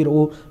sengdok piro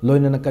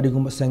loina na kari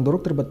gum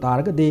sengdorok terba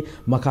targa de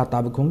makha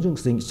tabu khongjung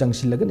sing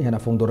changsilagan hena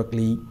phong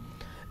dorakli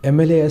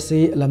MLA से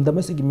लमदम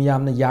से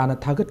मियामना याना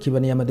थागत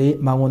खिबने अमदे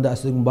मांगोंदा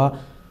असुगुंबा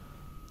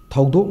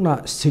थौदोकना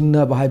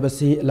सिंगना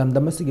बाहायबसी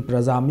लमदम से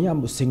प्रजा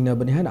मियाम सिंगना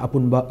बने हन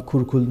अपुनबा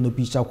खुरखुल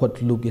नुपी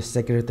चाखोट लुग के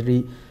secretary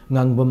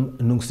ngangbam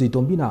nungsi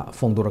tombina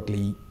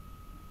फोंदोरकली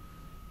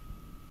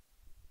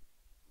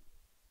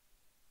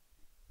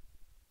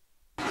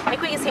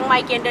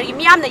सेंगमाई केंद्र की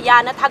मियाम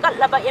याना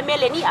थागत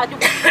MLA नी अदु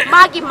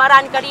मागी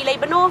मरान करी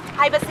लेबनो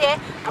हाइबसे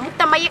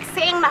अमुक्ता मयक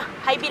सेंगना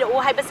हाइबिरो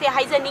हाइबसे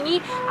हाइजनिंगी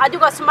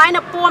अदुगा सुमाइना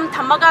पोम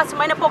थमगा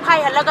सुमाइना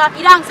पोखाई हलगा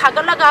इरांग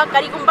सागलगा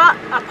करीगुंबा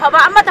अफबा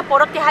अमता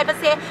पोरक्ते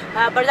हाइबसे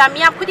बरजा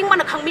मियाम खुदिंग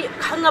मन खंगमी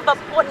खंगबा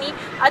पोटनी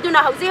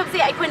अदुना हौजे हौजे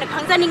अइखोइना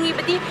खंगजनिंगी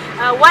बदी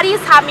वारी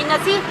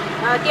सामिनसी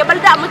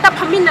टेबल दा अमुता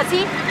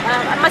फमिनसी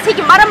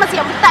मसिगी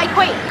मरमसी अमुता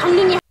अइखोइ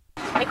खंगनिंगी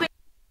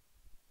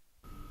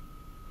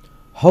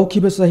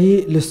हौखिब सही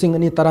लिसिंग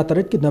अनि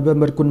तरातरेट की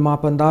नवंबर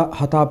कुनमापंदा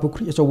हता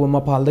Pukhri अचौब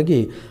मफालदगी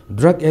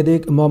drug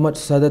edict Mohammad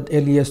सदत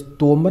alias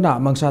तोमबना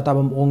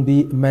मंगसाताबम ओंबी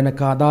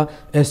मेनकादा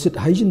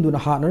acid हाइजिंदुना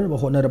हानर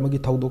होनरमगी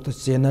थौदोक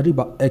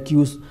चेनरिबा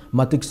accused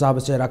मतिक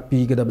साब चेराक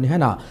पीगदबनि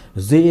हना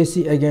JAC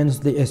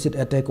against the acid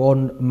attack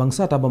on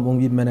मंगसाताबम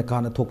ओंबी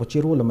मेनकाना थोप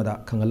Chirol मदा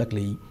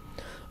खंगलकली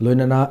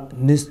लोइनना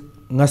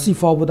ngasi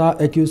fawbada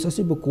accused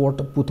asibu court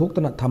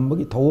puthokna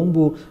thambagi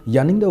thawongbu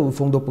yaningda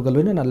phongdokpaga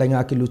loinana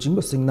lainga ki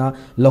luchingba singna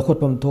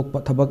lakhotpam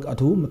thokpa thabak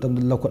athu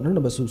matamda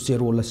lakhotna basu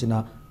serol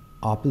asina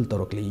appeal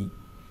torokli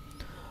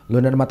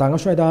loner Matang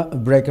स्वाइदा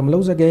break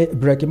लौजगे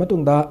break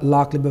मतुंगदा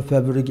लाक्लिब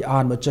February की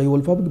आन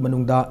चयोल फब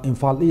मनुंगदा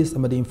Imphal east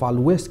अमदी Imphal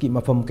waste की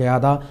मफम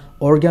कयादा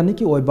organic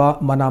की ओइबा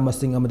मना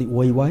मसिंग अमदी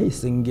ओइवाई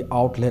सिंग की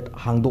outlet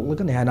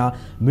हांगदोकलगन हेना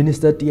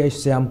minister T H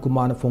Shyam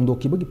Kumar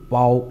फोंदोकिबगी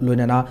पाव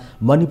लोनना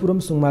मणिपुरम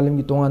सुंगमालिम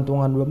की तोंगान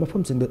तोंगान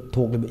मफम सिंग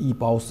थोकलिब ई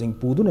पाव सिंग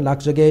पुदुना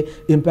लाक्जगे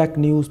impact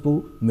news पु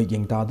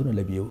Miging तादुना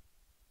labio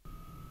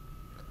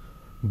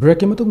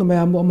break मतुंग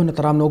ma'am अमन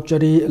तराम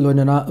नोकचरी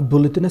लोनना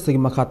bulletin से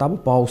मखाताब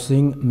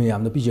पाउसिंग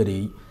ma'am पिजरी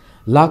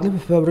लाक्लिब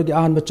February की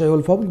आहन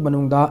चयोल फब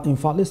मनुंगदा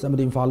Imphal east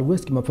अमदी Imphal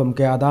waste की मफम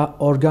कयादा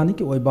ऑर्गेनिक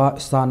की ओइबा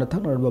सान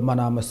थकनरब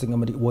मना मसिंग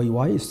अमदी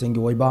ओइवाई सिंग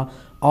की ओइबा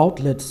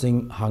आउटलेट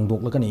सिंग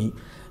हांगदोकलगनी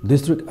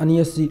डिस्ट्रिक्ट अनि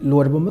असि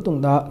लोरब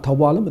मतुंगदा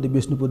थौबाल अमदी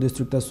बिष्णुपुर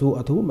डिस्ट्रिक्ट तसु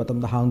अथु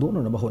मतमदा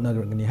हांगदोकनरब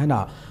होनगरगनी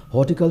हैना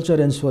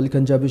horticulture and soil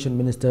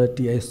conservation minister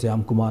T.S..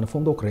 Shyam Kumar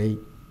फोंदोकरे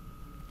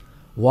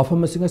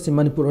वाफम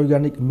Manipur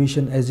organic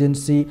mission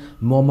agency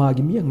मोमा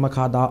की मियंग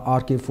मखादा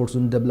R K.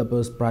 Fortune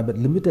developers private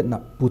limited ना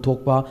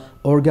पुथोकपा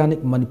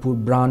organic Manipur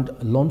brand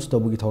launch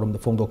तौबगी थौरम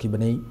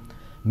फोंदोखिबने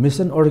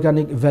Mission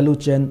Organic Value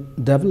Chain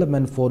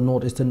Development for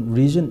North Eastern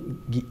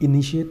Region gi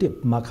initiative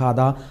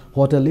makhada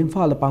Hotel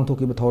Imphal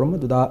pangthoki bathoram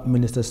duda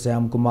Minister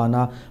Sam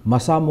Kumana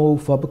masamo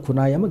fab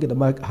khunai amagi da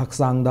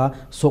haksangda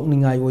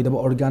sokningai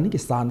oidaba organic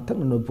san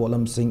thakna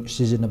polam sing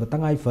season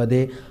batangai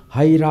fade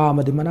haira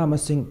amadi mana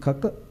masing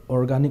khak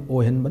organic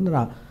ohen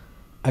banra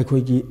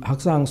aikhoi gi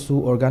haksang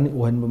su organic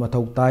ohen ba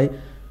mathau tai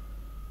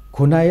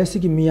khunai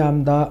asigi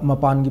miyamda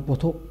mapan gi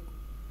pothok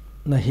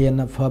na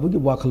hena fabagi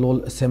wakalol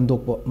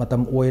semdok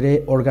matam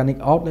oire organic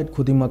outlet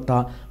khudimata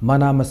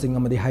mana masing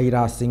amadi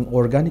haira sing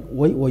organic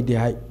oi de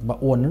hai ba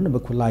onan ba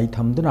khulai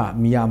thamduna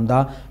miyamda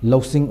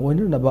losing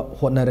oiner na ba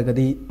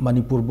honaragadi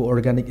Manipur bu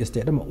organic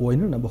estate ma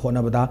oiner na ba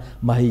honabada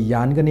mahi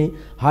yangani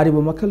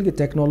hariba makal gi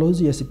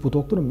technology asi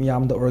putoktu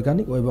miyamda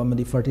organic oi ba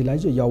amadi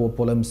fertilizer yawo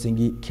polam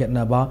singi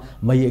khetna ba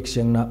mai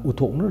exchange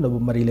uthokna na ba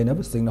mari lena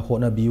ba singna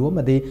hona biwa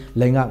made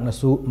lengak na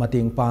su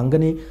mateng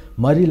pangani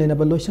mari lena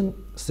ba lotion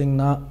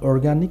singna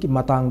organic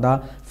matangda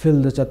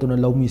field chatuna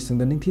lomi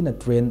singda ningthina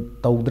train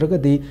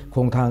tawdragadi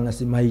khongthang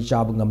asi mai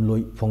chab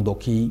ngamloi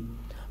phongdokhi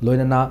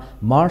loinana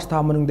Mars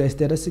thamanung da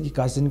state asigi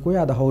kasin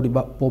koya da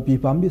horiba popi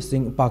pambi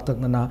sing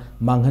paktaknana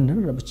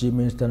manghanna chief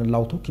minister na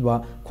lauthokiba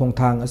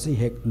khongthang asi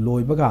hek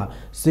loibaga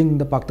sing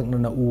da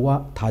paktaknana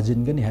uwa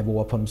thajingani haibo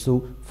wafamsu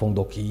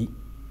phongdokhi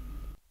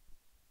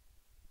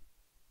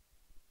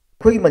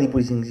Koi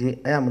Manipuri singsi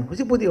ayam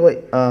husi pudi hoi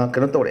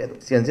kena tore itu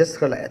census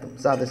kala itu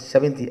saat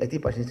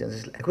 70-80%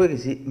 census koi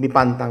kisi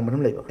mipan tang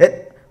manum leba het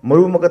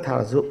maru maka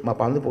tharasu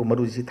mapan tu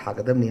maru si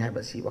thakadam ni hai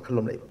basi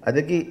wakalom leba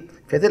adagi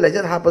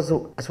fertilizer hapasu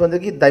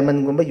aswandagi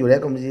diamond gumba urea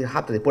gumba si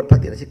hap report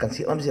pati nasi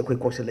kansi am si koi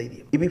kokse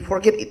lady if we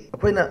forget it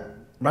koi na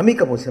rami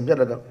kapo semja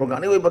laga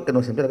organic oi bak keno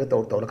semja laga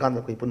tawar kan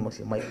koi pun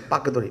maksi mai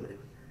pakadori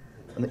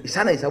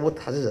isana isa bu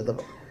thasa jada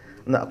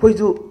na koi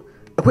ju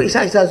koi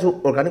isa su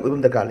organic oi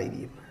bum dakar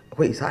lady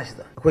koi isa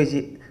sida koi si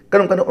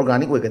kanam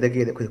organic oi kada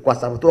ke koi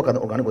kwasa to kan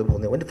organic oi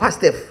phone when first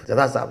step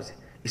jada sa bse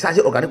isa si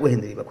organic oi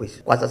hendri ba koi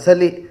kwasa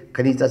sali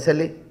khani cha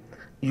sali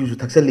use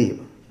thaksali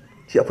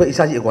si koi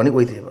isa si organic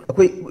oi the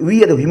koi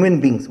we are the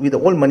human beings we the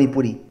all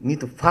Manipuri need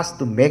to fast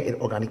to make it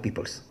organic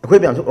peoples koi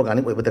be am so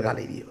organic oi ba daga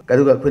lai di ka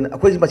du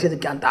koi si machine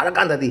kyan ta ra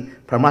kan da di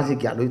pharmacy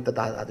kya loi ta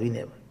ta du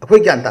ne koi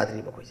kyan ta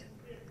di ba koi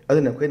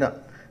adu ne koi na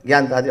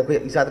gyan ta di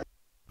koi isa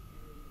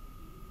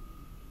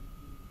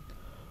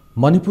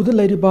Manipur da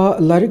lairiba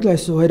larik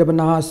laisu hairaba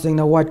naha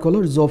singna white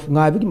collar job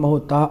ngaibigi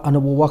mahuta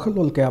anabu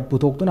wakhalol kaya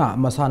putoktuna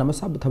masana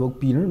masab thabak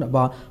pinna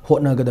ba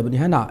hotna gadabani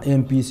hana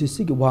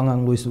MPCC gi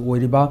wangang loisu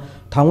oiriba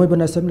thangoi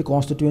bana assembly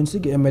constituency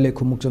gi MLA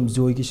khumukcham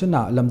joy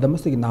kishana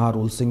lamdamasigi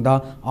naharul singda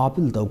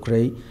apil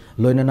tawkrei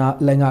loinana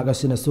lenga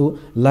gasinasu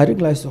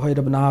larik laisu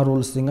hairaba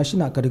naharul singa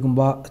shina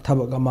karigumba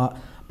thabak ama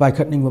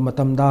paikhatning ba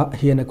matamda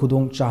hena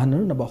khudong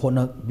chahanar na ba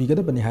hona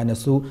bigadabani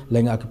hanasu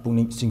lenga ki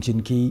pungning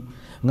singchinki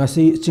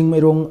ngasi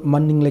chingmerong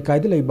manning lekai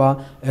de leiba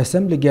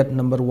assembly gate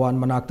number 1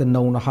 manakta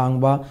nauna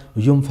hangba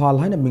yumphal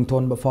haina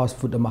mingthon ba fast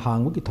food ama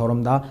hangba ki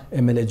thoramda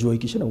MLA joy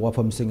kishana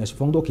wafam sing as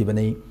phongdoki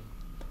bani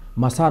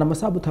masana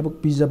masabu thabak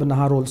pijaba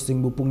naharol sing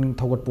bu pungning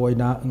thogat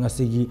poina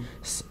ngasi gi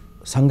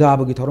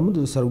sangaba gi thoram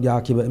du sarugya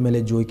ki ba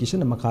MLA joy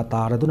kishana makha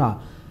taraduna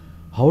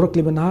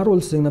haurakliba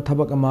naharol sing na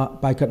thabak ama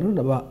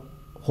paikhatna ba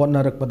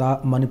hotnarakpada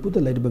Manipur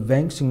da laiba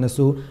bank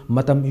singnasu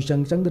matam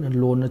isang changdan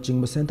loan na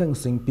chingba sentang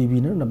sing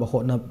pibina na ba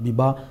hotna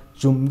biba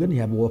chumgan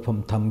ya bo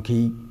pham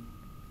thamki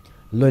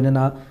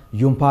loinana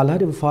yumpal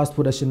hari fast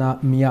food asina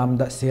miam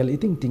da sale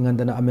eating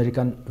tingandana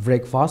American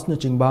breakfast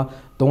na chingba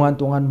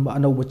tongan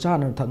anau bacha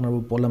na thakna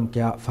polam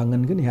kya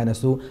fangan gan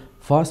hanasu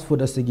fast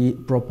food asigi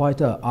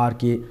proprietor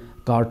RK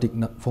Kartik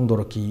na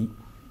phongdoraki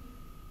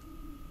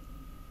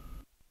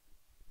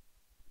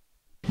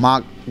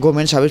Mark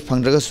government service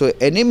phangdraga so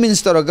any means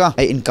taraga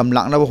ai income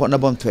lakna ba hona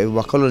bom thoi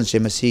wakalon se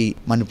masi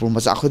Manipur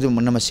macha khodi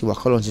manna masi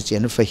wakalon se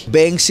chen fai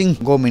bank sing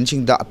government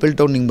sing da appeal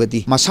towning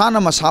badi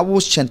masana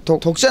masabu chen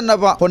thokchan na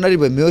ba honari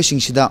ba myo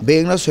sing sida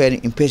bank na so any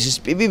emphasis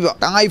pibi ba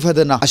tangai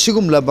phadana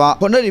asigum laba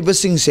honari ba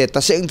sing se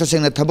taseng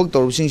na thabak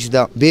toru sing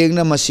sida bank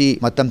na masi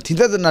matam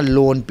thidadana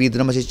loan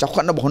pidna masi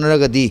chakhana ba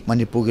honaraga di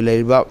Manipur gi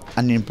laiba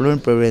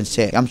unemployment prevalence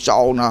se yam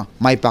chauna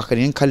mai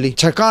pakarin khali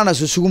sarkar na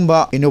su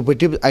sugumba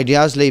innovative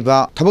ideas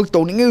leiba thabak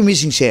towning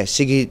missing se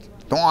sigi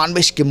tongan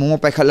bes ki mo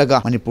paikhatlaga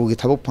Manipur gi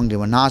thabak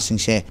phangdeba na sing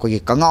se ko gi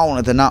kangau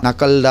na dana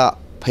nakalda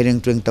phaireng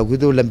tweng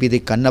tawgidu lambi de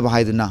kanna ba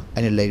haiduna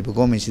ani leiba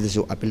government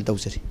sidasu appeal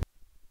tawsari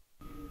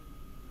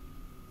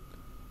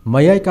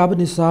Mayai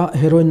Kabanisa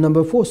heroin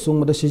number 4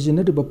 sungmada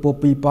sijinariba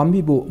popi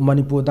pambibu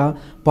Manipur da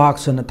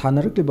paksana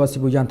thanarikliba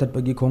sibu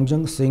yantatpagi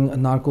khongjang sing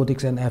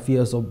narcotics and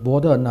affairs of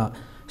border na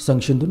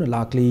sanction duna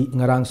lakli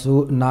ngarangsu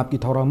nap ki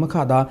thorang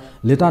makhada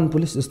Litan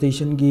police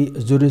station gi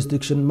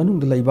jurisdiction manung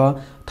da laiba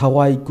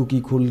thawai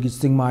kuki khul gi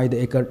singmai da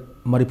ekar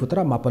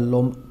Mariputra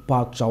mapallom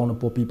park chauna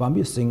popi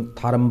pambi sing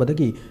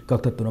tharambadagi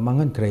kaktatuna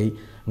mangan krei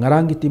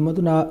ngarang gi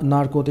timaduna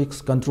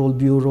narcotics control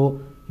bureau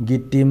gi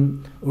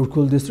team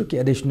Urkhul district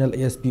additional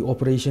ASP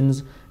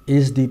operations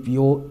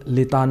SDPO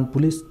Litan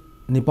police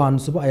Nipan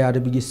suba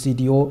IRB gi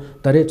CDO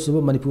Taret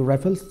suba Manipur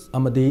rifles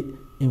amadi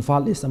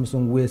Imphal East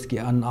Samsung West ki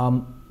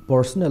unarmed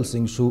personnel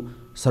sing su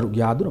saruk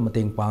yaduna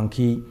mateng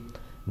pangki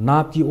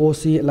nap ki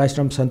osi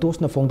laistram santos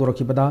na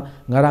fongdoraki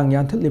ngarang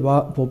yanthal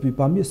liba popi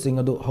pambi sing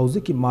adu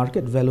hauzik ki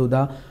market value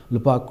da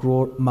lupa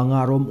crore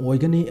mangarom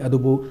oigani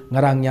adubu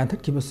ngarang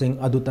yanthak ki sing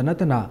adu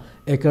tanatana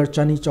ekar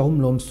chani chahum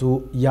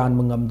lomsu yan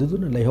mangam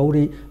duduna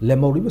leihori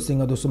lemori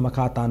sing adu su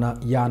makha tana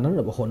yanan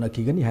rab hona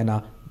kigani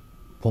hana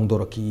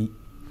fongdoraki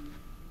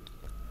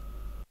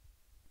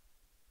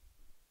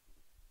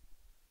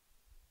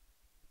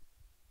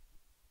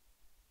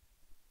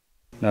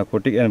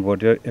Narcotic and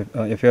Border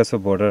Affairs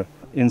of Border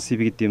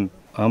NCP team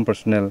armed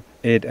personnel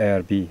 8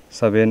 IRB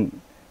 7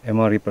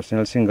 MRE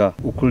personnel singa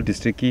Ukhrul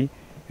district ki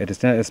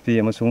additional SP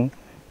amasung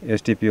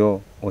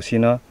STPO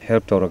Osina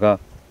help toraga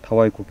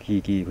thawai kuki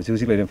ki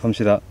husi lerim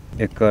famsida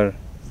ekar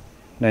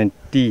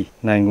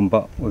 99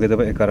 gumba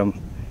ogadaba ekaram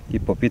ki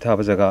popi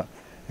thaba jaga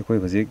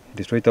ekoi husi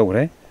destroy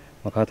tawre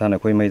makha thana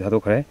koi mai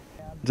thado khare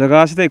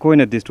jaga sida ekoi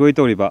na destroy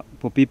tawriba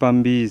popi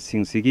pambi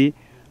singsigi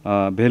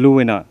value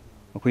wena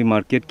ekoi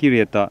market ki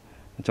rate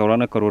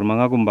Chaurana crore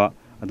manga gumba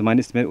admani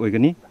estimate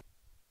oigani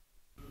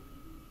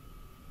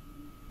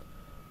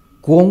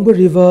Kongba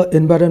River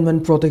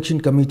Environment Protection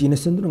Committee na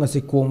sinduna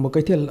ngasi Kongba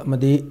kaithel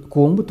amadi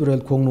Kongba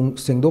Turel Khongnung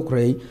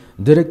Sengdokrei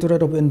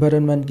Directorate of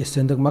Environment ki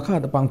sendak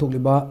makha da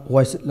pangthokliba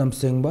Waisit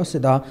Lamsengba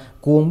sida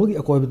Kongba gi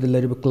akoibda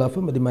leriba club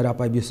amadi mara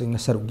pai bising na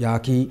saruk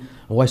yaki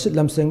Waisit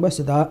Lamsengba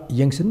sida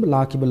yengsin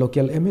laki ba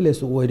local MLA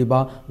su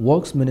oiriba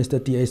Works Minister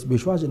TS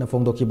Bishwaji na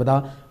fongdoki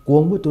bada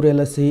Kongba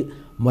Turel asi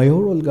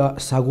Mayorolga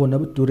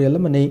Sagonab Turel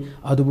mane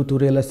adubu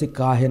Turel asi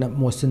kahena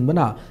mosin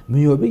bana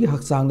miyobi gi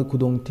haksang da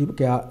khudong thib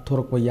kya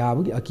thorokpa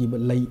yabagi akiba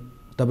lay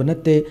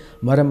tabanate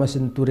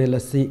maramasin Turel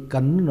asi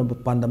kannuna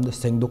pandam da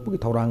sengdokpu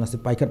gi thorang asi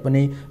paikhat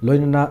pani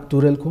loinana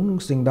Turel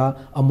khongnung singda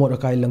amor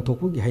akai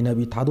langthokpu gi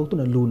hainabi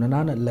thadokuna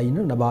lunana na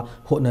laina naba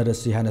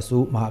honarasi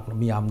hanasu mahak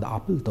miyam da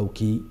apil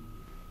tauki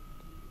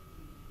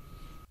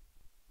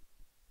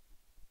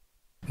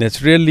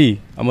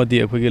Naturally amadi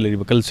akhoi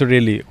gi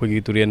culturally akhoi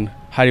gi Turian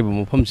hariba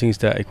mofam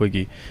singsta akhoi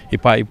gi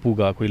ipa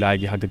ipuga akhoi lai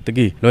gi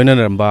hadaktagi loina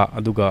ramba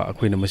aduga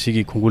akhoi na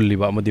masigi khungul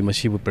liba amadi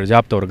masibu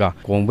preserve torga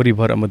Kongba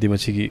river amadi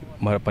masigi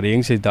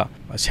pareng seida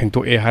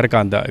sengto e har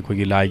kanda akhoi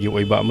gi lai gi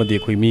oiba amadi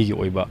akhoi mi gi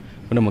oiba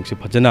punamakse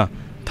phajana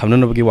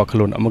thamnanabagi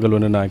wakhalon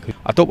amagalona na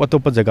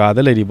atop jaga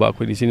da leriba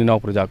akhoi isini naw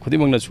project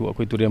khudimangna su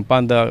akhoi Turian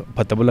panda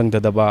phatabalang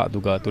dadaba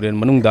aduga Turian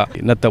manungda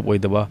natab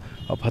oidaba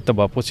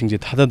fataba pochingje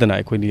thadadana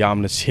akhoi ni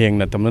yamna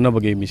sengna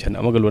tamnanabagi mission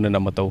amagalona na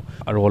matau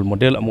role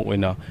model amu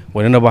oina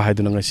oinanaba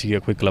haiduna ngasi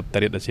akhoi club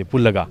taret ase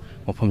pullaga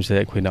mafamse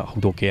akhoi na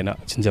hogdokena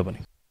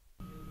chinjabani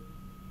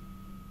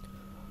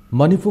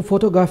Manipur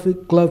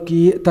Photographic Club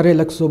ki tare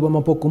laksoba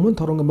mapo kumun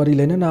thorong mari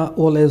lenana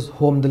all as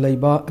home de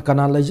leiba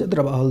kana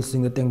laijadraba hal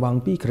sing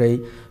tengbang pi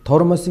krei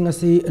thorma sing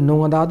asi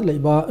nongada de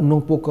leiba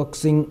nongpokak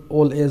sing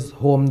all as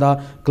home da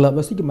club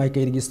asi ki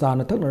maikai gi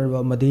stana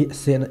thaknarba madi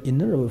sen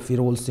inner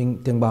firol sing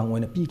tengbang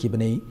oina pi ki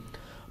bani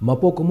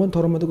mapo kumun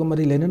thorma du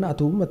mari lenana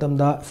atu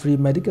matamda free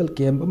medical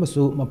camp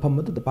amasu mafam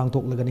madu da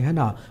pangthok lagani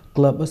hana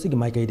club asi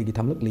ki maikai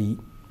gi thamlakli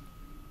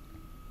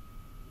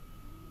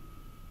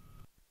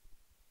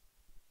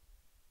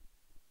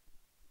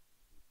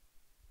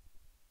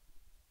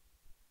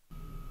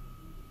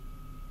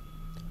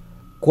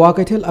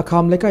Kwakatel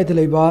Akham Lekai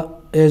Teleba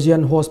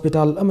Asian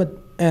Hospital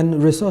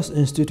and Research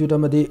Institute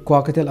Amadi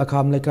Kwakatel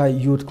Akham Lekai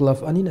Youth Club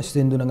Anina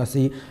Sinduna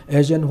ngasi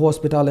Asian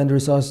Hospital and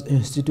Research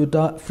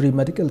Institute Free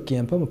Medical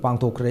Camp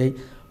pangthokre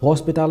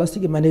Hospital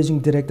asigi Managing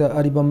Director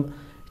Aribam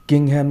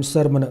Kingham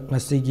Sharma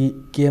ngasi gi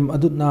camp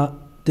adutna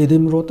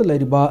Tedim Rota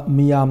Leriba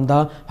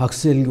Miyamda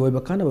Haksel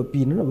Yoiba Kanaba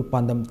Pina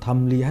Pandam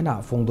Thamli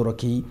Hana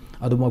Fongdoraki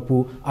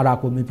Adumapu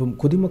Araku Mipum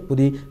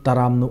Kudimakpudi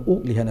Taramno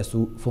Okli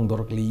Hanasu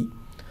Fongdorakli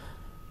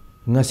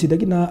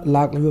Ngasidagina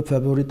lakliba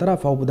February 10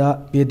 faubada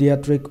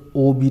pediatric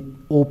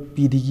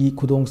OPD gi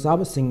khudong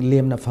saba sing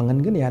lemna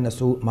phangangani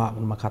hanasu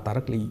makha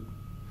tarakli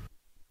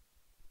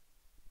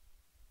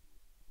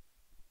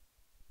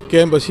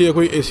camp asi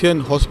akoi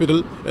Asian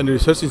Hospital and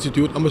Research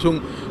Institute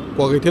amasung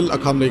Kwakatel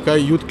Akham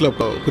Lekai Youth Club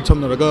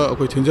khutsamnaraga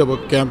akoi thinjaba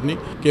camp ni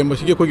camp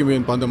asi gi akoi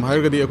men pandam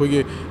hairgadi akoi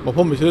gi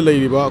mafam misile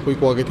leiriba akoi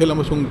Kwakatel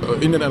amasung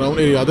in and around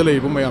area da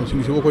leiriba mayam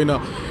sing su akoi na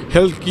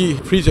health ki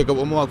free checkup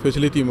amwa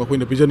facility ma akoi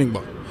na pijaning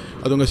ba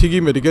adong asigi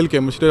medical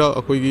camp asida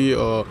akoi gi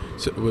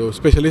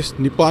specialist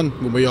nipan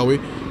gumba yawi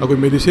akoi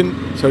medicine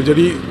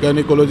surgery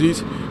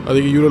gynecologist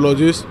adigi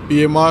urologist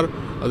PMR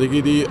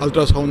adigi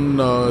ultrasound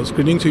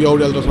screening su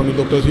yawi ultrasound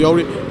doctors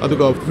yawi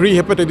aduga free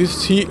hepatitis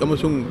C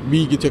amasung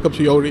B gi checkup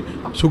su yawi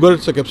sugar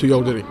checkup su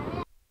yawi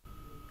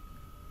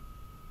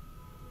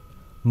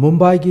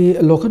Mumbai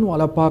ki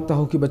Lokhandwala Park ta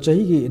hoki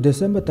bachahi ki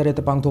December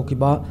 3 pangthoki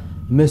ba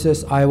Mrs.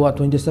 Iowa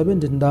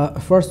 2017 da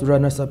first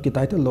runners up ki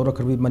title lora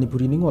karbi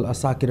Manipuri ningol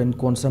asakiran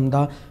konsam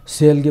da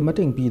sel ge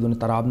mateng pi dun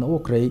tarabna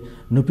okrei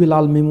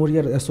Nupilal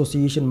Memorial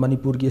Association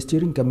Manipur ki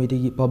steering committee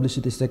ki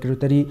publicity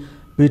secretary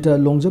Peter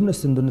Longjam na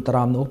sindun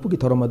taramna okpu ki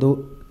thoramadu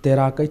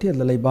tera kaithe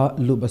lalaiba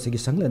lubasigi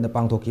sanglen na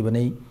pangthoki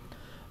banei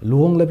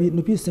Luhong labi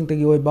nupi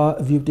singtagi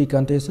oiba beauty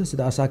contest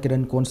sida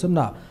asakiran konsam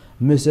na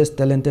Mrs.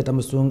 Talented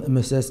amasung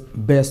Mrs.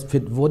 Best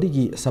Fit Body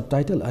gi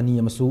subtitle ani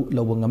amasu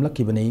lawang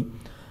ngamlakibani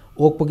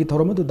okpagi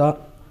thoramadu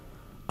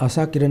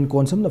Asa Kiran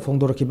Konsam na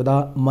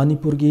Fongdorakibada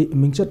Manipur gi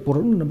mingchat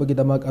purun na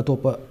bagidamak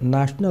atopa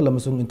national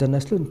amasung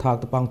international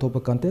thak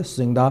pangthopa contest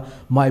singda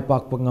mai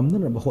pak pangamna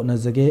na bahona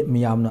jage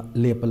miyamna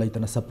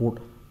lepalaitana support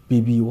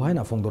PBU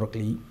haina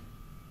Fongdorakli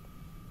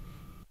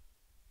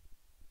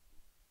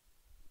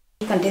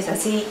contest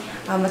asi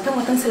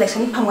matang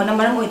selection phangona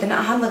marang oidana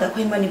ahamada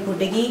khoi Manipur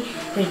degi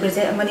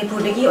represent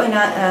Manipur degi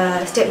oina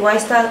state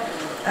wise ta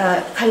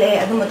khale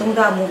adu matung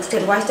da mu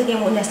state wise ta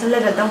game national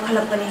level dam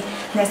khalapani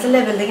national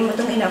level degi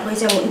matung ina khoi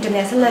je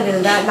international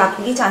level da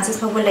lakgi chances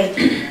phawal lai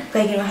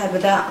kai gi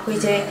habada khoi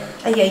je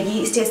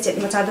ai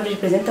state macha do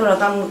represent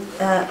toraga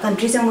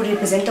country se mu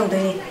represent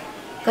tawdani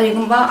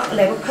karigumba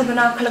leba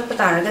khaduna khalak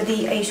pataragadi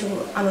aisu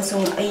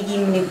amasung aigi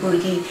Manipur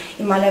gi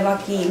imaleba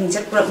ki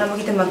minjak purakna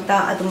magi tamakta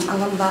adum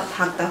angamba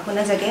thakta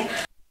hona jage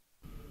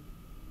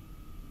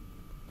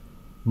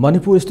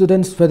Manipur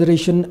Students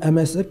Federation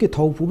MSF ki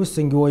thaupuba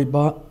singoi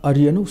ba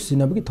arianu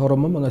sinabagi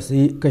thorama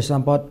mangasi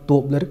Kaisampat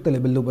top lerik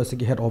level lubasi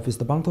ki head office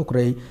ta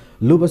pangthokre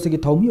lubasi ki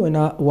thaumi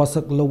oina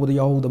wasak lobudi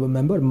yaudaba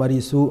member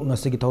marisu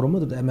ngasi ki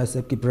thorama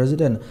MSF ki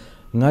president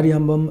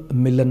ngariambam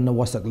milan na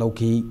wasak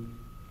lauki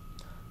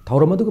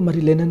Thauramadu ko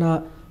mari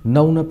lenana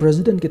nauna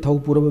president ki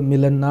thaupuraba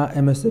milan na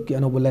MSF ki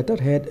anoba letter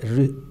head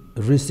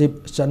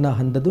receipt chana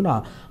handaduna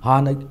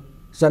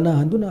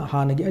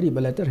hana gi ari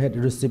letter head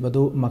receipt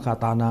adu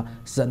makatana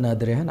sana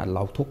drehan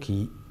allow thoki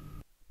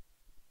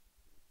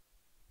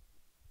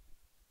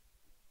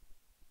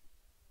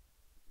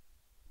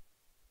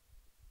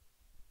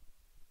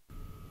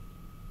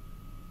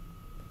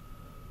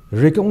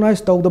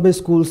Recognized Tawdabe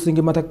School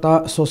Singi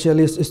Matakta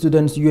Socialist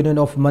Students Union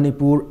of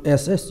Manipur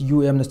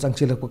SSUM na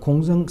sangchilak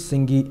khongjang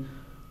singi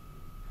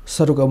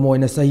saruga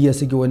moina sahi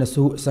asigi oina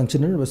su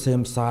sangchinan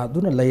basem sa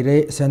duna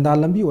leire senda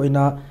lambi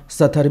oina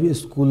satharbi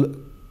school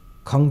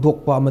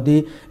khangdokpa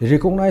amadi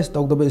recognized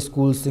Tawdabe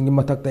School Singi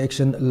Matakta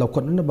action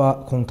lokotna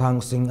ba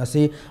khongthang sing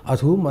ase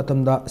athu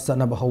matamda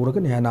sanaba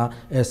hawragan hana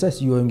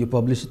SSUM gi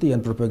publicity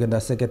and propaganda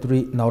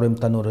secretary Naurem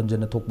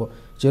Tanoranjan thokba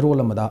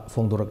cherolamada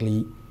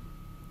fongdorakli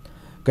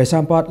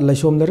Kaisampat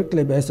Lashom Lerik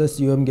Lebe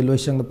SSUM gi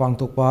loisang na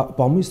pangtokpa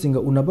paumi singa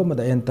unaba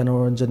mada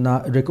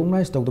entanoranjana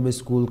recognized Tawdabe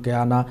School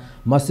kayana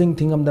masing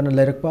thingam dana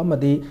lerakpa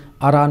madi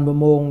aran ba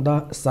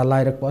mongda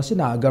salairakpa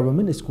sina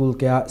government school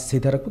kaya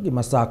sidharakpa gi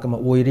masakama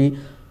oiri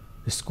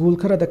school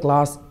khara da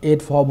class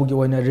 8 fabu gi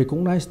oina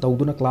recognized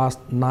tawduna class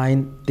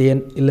 9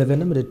 10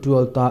 11 amade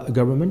 12 ta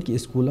government ki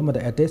school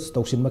amada attach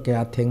tawsin ma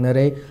kaya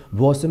thengnare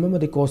bosim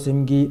amade kosim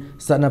gi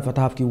sana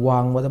fathaf ki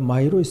wang wada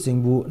mahiro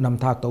singbu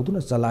namthak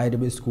tawduna chalai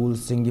de school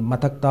singi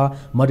mathakta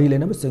mari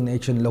lena sing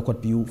action lokot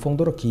piu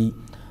fongdoraki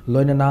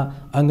loinana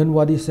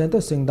anganwadi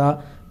center singda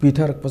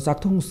pitharak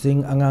pasakthung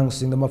sing angang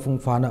singda mafung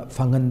fana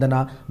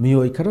phangandana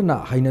miyoi kharana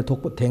haina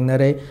thokpa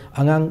thengnare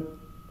angang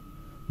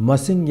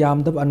Masing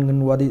yamdab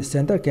anganwadi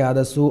center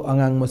kaya su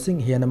angang masing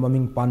hena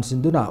maming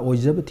pansinduna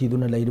oijab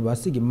thiduna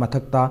lairibasi gi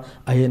mathakta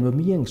ahen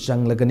miyeng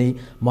changlagani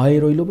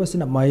mahiroi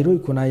lobasina mahiroi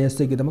khunaya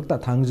se gi damakta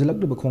thangjilak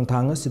du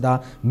khongthang sida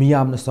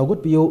miyamna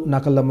sagot piyo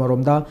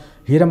nakalamoromda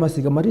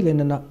hiramasi ga mari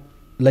lenana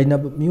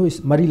lainab miyoi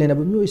mari lenab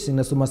miyoi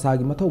singna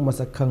sumasagi mathau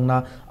masak khangna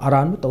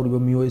aran tawriba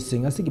miyoi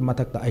sing asigi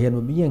mathakta ahen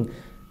miyeng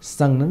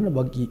sangnana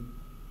bagi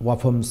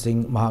wafam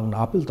sing mahang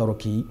na apil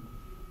tawraki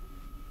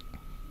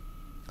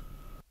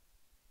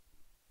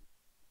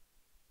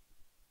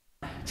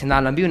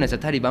Sena lambi una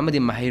chathariba amadi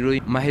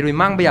mahiroi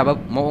mangba yaba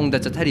maongda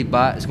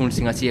chathariba school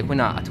singa si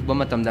akhona athuba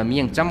matamda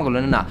miyang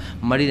chamagolona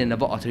mari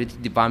lenaba authority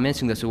department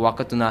singda su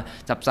wakatuna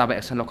chapchaba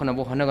action lokhona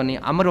bo honagani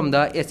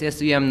amaromda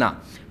SSUM na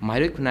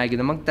mahiroi khunai gi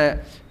damakta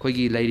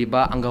khoigi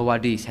lairiba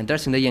angawadi center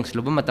singda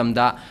yengsluba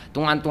matamda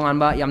tungan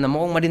ba yamna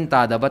maong marin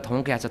ta da ba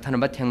thong kya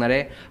chathanaba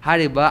thengnare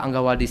hariba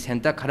angawadi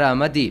center khara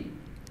amadi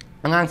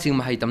angangsing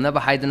mahai tamna ba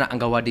haidana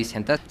angawadi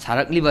center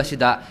sarakliba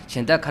sida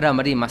center khara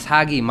mari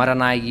masagi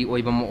maranai gi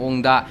oiba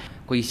maongda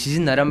koi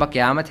sizinaramba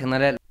kyama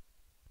thengnare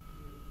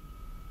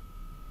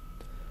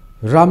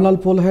Ramlal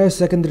Pol Higher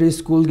Secondary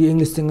School gi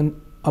English sing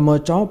ama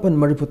chawpan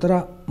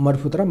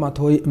mariputara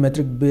mathoi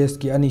metric base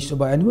ki ani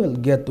shoba annual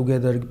get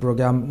together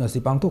program ngasi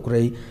pangthok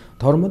rei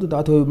thormadu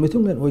da thoi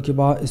mithunglen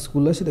oikiba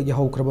school asida gi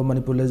haukraba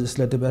Manipur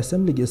Legislative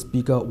Assembly gi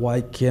speaker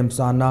Y Kem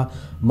Sana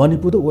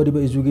Manipur oriba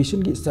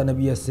education gi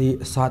sanabi ase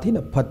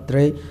sathina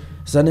phatre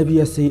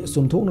sanabi ase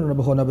sumthokna na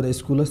bahona ba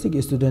school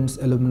asigi students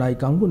alumni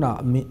kanguna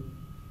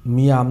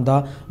miyamda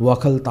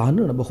wakhal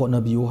tahna na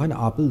bahona biu hana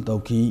apil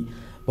tawki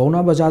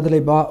Pauna Bajad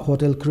leba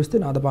Hotel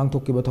Christian Adabang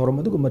Toki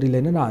Batormadu Mari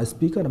Lenana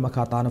speaker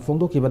Makatana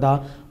Fondo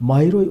Kibada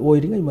Mahiroi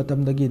Oiring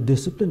Matandagi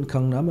discipline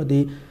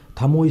Kangnamadi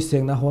Tamoi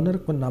Sengna Honor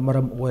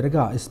Namaram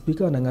Oirega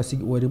speaker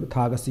Nangasi Oirib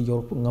Tagasi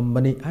York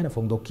Ngambani and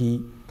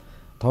Fondoki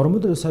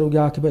Tormudu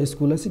Saruga Kiba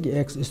School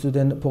ex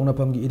student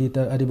Pongnapamgi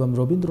editor Adibam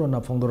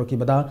Robindrona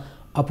Fondorokibada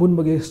Apun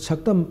Bagi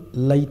Chaktam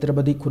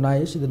Laitrabadi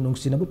Kunai the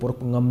Nungsinab Pork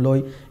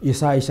Ngamloi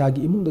Isa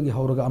Isagi Imundagi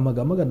Hauraga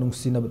Amagamaga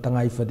Nungsinab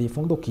Tangai Fadi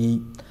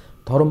Fondoki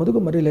थौरम अदुग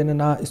मरी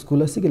लेना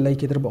school असिगी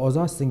लैकिद्रब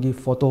ओजा सिंगी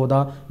फोटोदा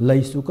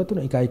लैसु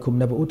कतुना इकाई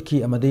खुमनब उठकी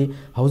अमदे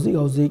हौजिक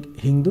हौजिक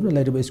हिंदुना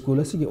लैरब school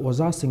असिगी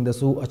ओजा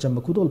सिंगदसु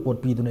अचंब खुदोल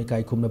pot पीदुना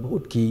इकाई खुमनब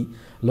उठकी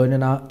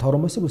लोइनना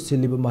थौरम असिबु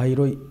सिलिब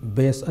माहिरोय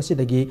base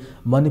असिदगी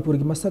Manipur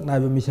की मसक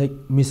नायब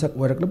मिसक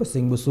वरकलब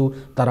सिंगबुसु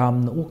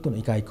तरामना ओक्तुना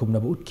इकाई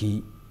खुमनब उठकी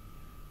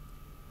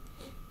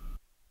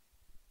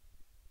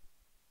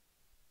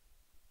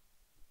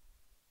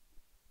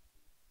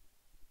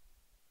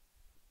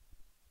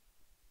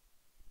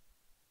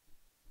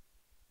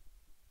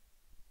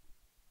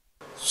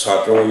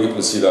छात्रों की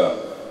पुलिसिदा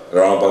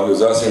रामपाल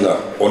युजासिंगना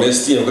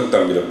ऑनेस्टी अमक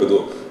तंबिरपदो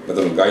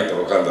मतम गाइड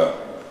तौरकांदा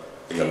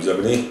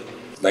इंगमजबनी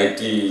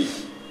 90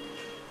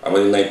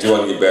 अमदी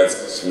 91 की बैच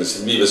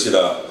सिंबी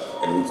बसिदा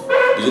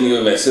बिजनी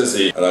के मैसेज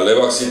से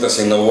लेबाक सी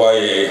तसिंगना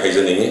वाई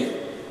हाइजनिंग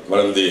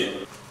मरमदी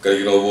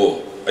करिगिनोबो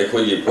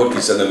अखोई भोट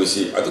की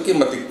सनमिसी अदुकी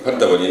मतिक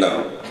फटबनिना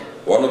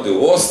one of the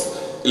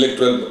worst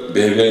electoral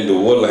behaviour in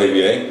the world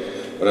highway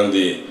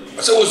मरमदी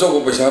असो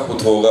पैसा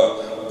पुथोगा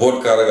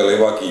भोट कारगा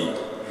लेबाकी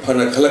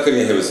फना खलकनी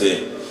है वैसे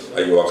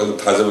आई वाकल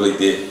थाजब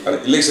लेते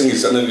इलेक्शन की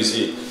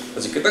सनबिसी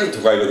खितंग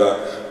थुकाइबदा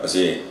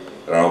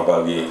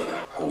रामपाल की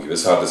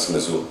हौगिबा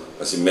सादसिनसु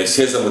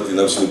message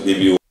अमति नबसु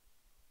पीबियु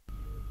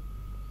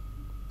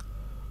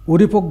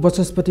Uripok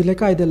बचस्पति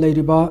लेकायद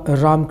लेरिबा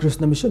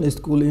Ramakrishna mission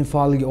school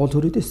Imphal की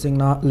ऑथोरिटी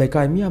सिंगना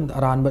लेकाय मियाम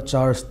अरानब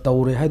चार्ज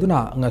तौरे हाइदुना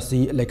ngasi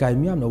लेकाय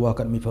मियाम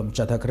वाकत मिफम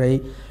चथखरे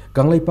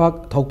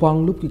कंगलेपाक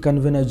थौपांगलुप की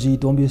कन्वेनर जी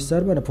तोंबी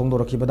सर्वर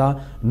फोंदोरखिबदा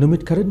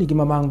नुमित खरनी की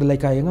ममांग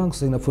लेकाय अंगांग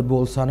सिंगना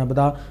फुटबॉल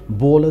सानबदा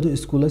बॉल अदु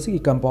स्कूल असि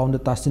कंपाउंड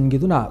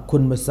तासिनगिदुना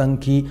खुनम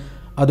संखी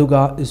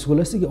अदुगा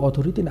स्कूल असि की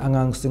ऑथोरिटी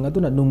अंगांग सिंग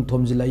अदुना नुंग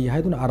थोमजिलाई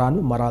हाइदुना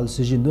अरानु मराल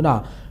सिजिंदुना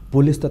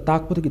पुलिस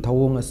ताकपति की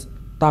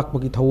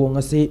थवोंग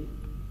असि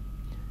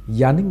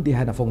यानिंग दे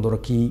हाना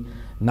फोंदोरखी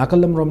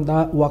नाकलम रोमदा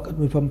वाकत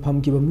मिफम फम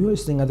की बमियो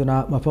सिंग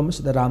अदुना मफम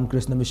सिदा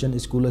रामकृष्ण मिशन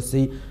स्कूल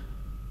असि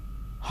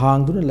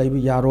हांगदुना लैब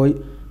यारोय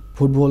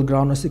फुटबॉल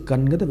ग्राउंड असि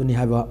कनगदबनि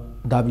हाबा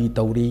दाबी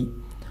तौरी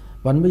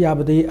पनब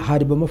याबदे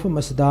हारिब मफम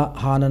असदा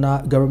हानना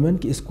गवर्नमेंट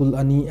की स्कूल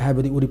अनि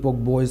हाबदि Uripok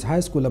boys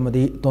high school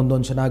अमदि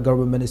तोंदोनसना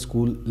government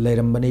school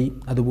लेरमबनि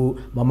अदुबु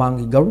ममांग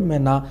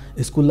government ना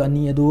स्कूल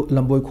अनि अदु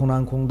लंबोय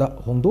खोनांग खोंगदा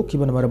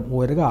होंदोखिबन मरम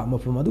ओयरगा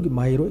मफम अदुगी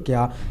माहिरो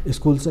क्या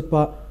school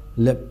सटपा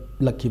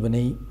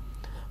लखिबनि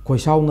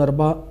कोइसाव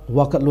नरबा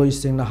वाकलोई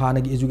Singh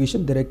हानगी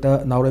education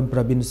director नाउरेम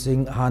Praveen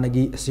Singh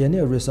हानगी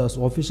senior research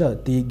officer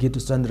T Geetu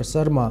Chandra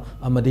Sharma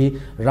अमदी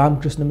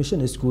Ramakrishna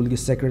mission school की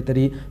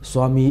सेक्रेटरी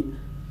स्वामी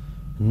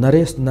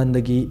नरेश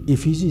नंदगी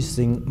इफिजी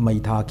सिंह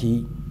मैथाकी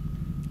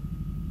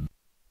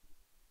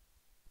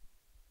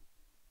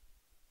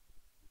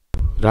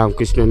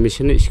रामकृष्ण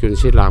मिशन स्कूल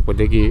से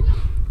लापदगी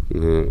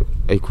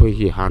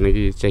अखोई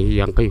हानगी चाही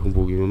यांकई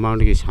हुंबुगी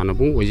ममांगी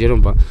सानबुंग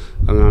ओजेरंबा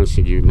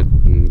अंगांसिगी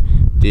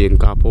तेन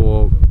कापो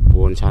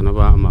बोन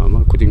सानबा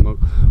अमा खुदिंगमक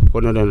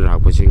होनदन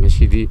राखपसिंग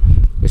असिदी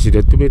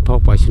असिदा तुमे थौ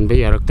पाइसिनबा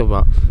यारक्तबा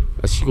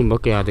असिगुंबा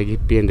कयादगी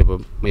पेंदबा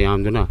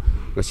मयामदुना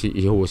गसी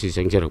इहो असि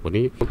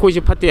संजरकपनि कोइसे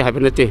फते हाबे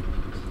नते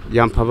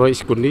याम फबा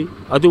स्कूलनी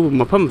अदु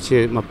मफम से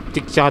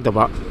मतिक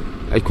चादबा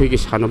अखोई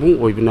सानबुंग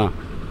ओइबना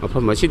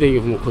मफम असिदगी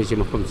मखोइसे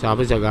मफम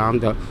चाबा जगह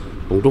आमदा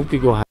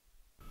होंदोकपिगो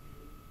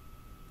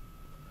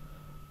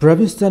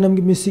प्रविस जनम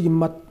की मिसी की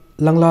मत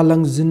लंगला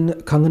लंगजिन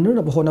खंगन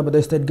होना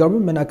स्टेट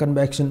गवर्नमेंट अकन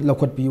एक्शन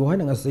लौखटपियो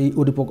है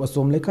Uripok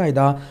Asom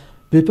लेकायदा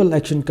people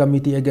action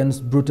committee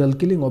against brutal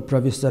killing of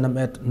प्रविस जनम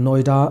eight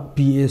Noida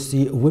PAC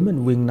women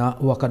wing ना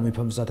वाकन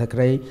मिफम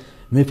सथक्रे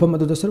मिफम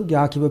अदुदा सरुक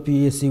याखिबा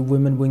PAC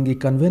वुमेन विंग की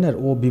कन्वेनर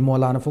ओ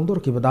बिमोला ना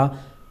फोंदोरखिबदा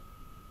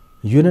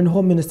union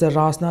home minister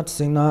Rajnath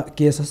Singh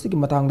case की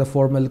मतंग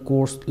फॉर्मल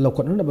कोर्स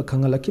लौकटनब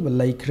खंगलखिब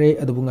लैख्रे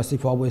अदुबु ngasi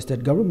फाव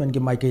स्टेट गवर्नमेंट की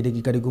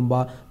माइकैदगी करिगुंबा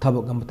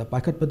थबक अमता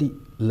पाखटपदी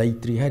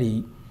लैत्री हरी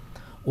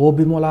ओ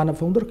बिमोलाना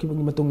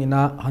फोंदोरखिबगी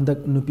मतुंगिना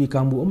हंदक नुपी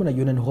कांबु अमना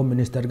यूनियन होम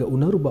मिनिस्टर गा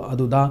उनरुबा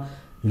अदुदा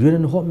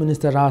union home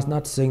minister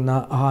Rajnath Singh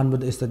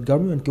अहानबद state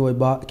government की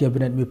ओइबा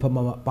कैबिनेट मिफम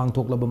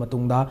पांगथोकलब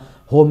मतुंगदा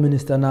होम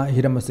मिनिस्टर ना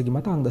हिरमसगी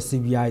मतंग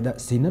CBI दा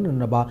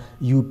सिनननबा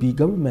UP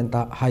गवर्नमेंट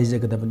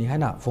हाइजगदबनी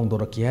हाना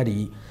फोंदोरखि हरी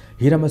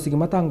हिरमसगी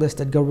Matang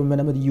state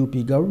government अमदी UP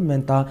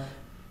government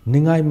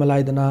निंगाई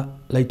मलाइदना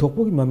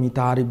लैथोकपोगी mummy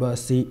तारिबा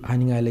सि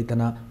हानिंगाई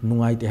लेतना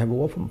नुंगाइते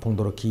हाबो वफम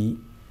फोंदोरखि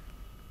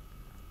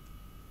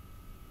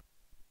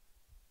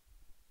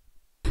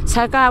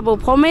सरकार बो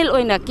फॉर्मल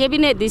ओइना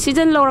कैबिनेट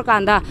डिसीजन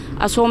लौरकांदा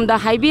असोमदा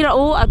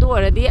हाइबिराउ अदु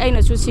ओरदी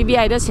अइनासु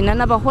CBI दा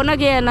सिननबा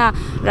होनागेना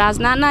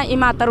राजनाथना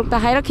इमा तरुकता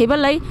हाइरखिबा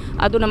लै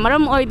अदुना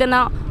मरम ओइदना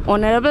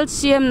ऑनरेबल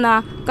CM ना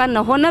कन्न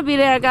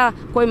होनाबिरेगा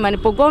कोई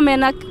मणिपुर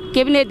गवर्नमेंट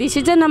कैबिनेट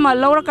डिसीजन अमा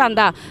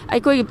लौरकांदा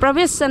अइकोई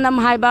प्रवेश सनम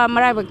हाइबा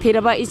मराइबक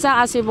थिरबा इचा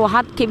आसेबो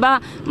हातखिबा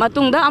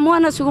मतुंगदा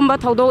अमुआना सुगुंबा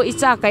थौदो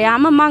इचा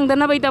कयामा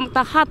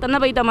मांगदनबैदमक्ता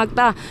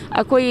हातनबैदमक्ता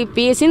अइकोई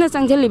PAC ना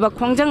चंगजलिबा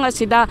खोंजंग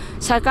असिदा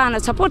सरकारना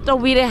सपोर्ट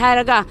तौबिरे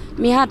हायरगा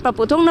मिहातपा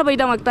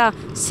पुथोंगनबैदमक्ता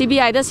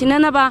CBI दा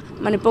सिननबा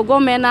मणिपुर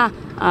गवर्नमेंटना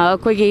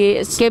अखोई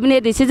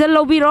कैबिनेट डिसीजन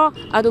लौबिरो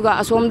अदुगा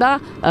असोमदा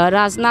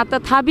राजनाथ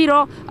थाबिरो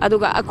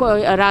अदुगा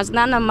अखोई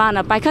राजनाथना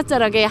माना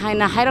पाइखचरगे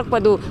हाइना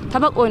हाइरकपदु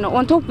थबक ओइना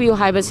ओंथोकपियो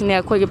हाइबसिने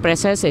अखोई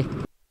प्रेसर से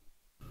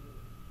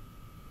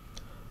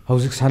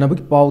Hauzik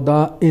sanabik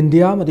pauda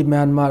India madi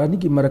Myanmar ani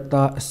ki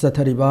marakta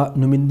sathariba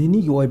numin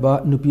nini ki oiba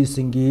nupi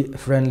singi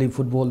friendly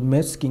football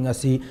match king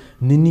asi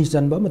nini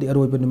chanba madi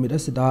aroiba numit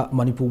asida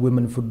Manipur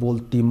women football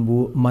team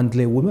bu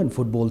Mandle women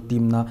football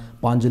team na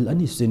panjil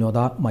ani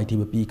sinoda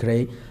maithiba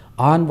pikre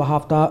an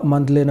bahafta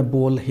Mandle na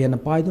ball hena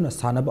paiduna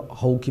sanaba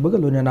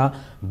haukibaga loinana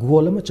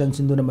goal ama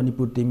chansinduna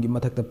Manipur team ki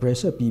mathakta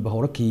pressure pi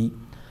bahoraki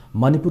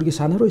Manipur ki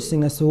sanaroi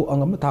sing aso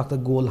angam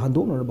thakta goal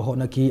handokna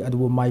bahona ki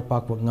adu mai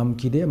pak ngam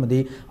ki de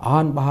amade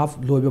an bahaf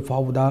loibe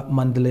fawda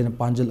Mandle na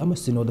panjal ama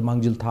sino da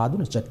mangjil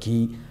thaduna chatki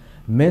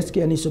match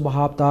ki ani su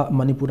bahafta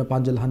Manipur na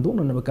panjal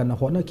handokna na kan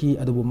hona ki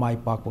adu mai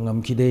pak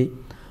ngam ki de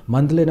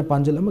Mandle na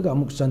panjal ama ga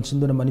amuk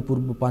chansinduna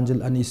Manipur bu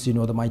panjal ani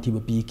sino da mai thi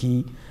pi ki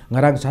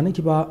ngarang sana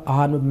ki ba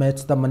ahan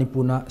match ta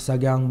Manipur na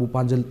sagyang bu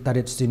panjal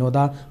taret sino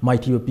da mai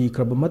thi pi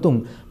krab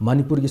matung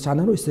Manipur ki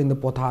sanaroi sing da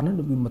pothana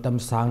bi matam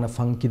sang na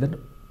phang ki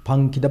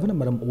Pangkidabana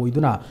maram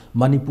oiduna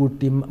Manipur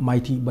team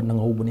mighty banang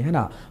hobuni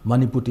hena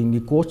Manipur team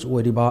ki coach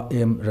oiriba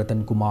M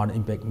Ratan Kumar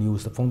Impact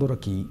News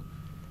phongdoraki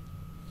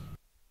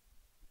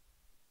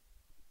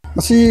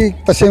masi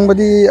taseng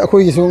badi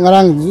akoi gisu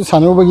ngarang ju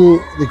sanu bagi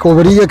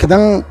recovery ga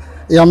khadang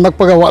yam nak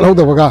paga wal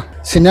hoda baga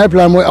senior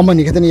player moi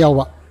amani khatani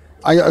yawa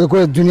ay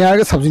ko junior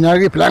ga sub junior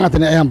ga player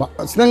ngatani ayamba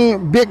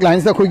sidang back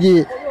lines da khoi gi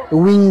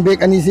wing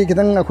back ani si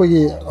khadang akoi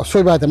gi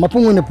soiba ta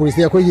mapung ne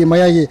police akoi gi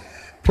maya gi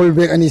full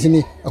back ani sini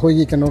akoi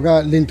gi kanoga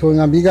lintho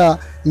ngambi ga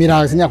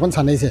mirag sini akon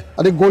sanai se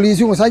ade goli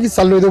su ngasa gi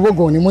sallo do bo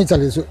goni moi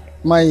chale su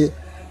mai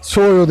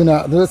so yoduna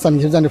do san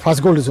gi jan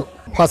first goal su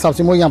first half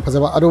si moi yam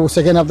phajaba ado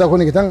second half da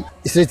khoni kitang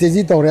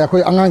strategy tawre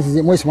akoi angang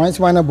si moi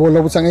smai na ball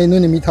lo changai nu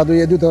ni mi thadu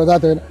edu to da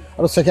to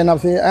ado second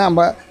half si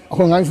amba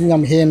akoi ngang si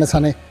yam he na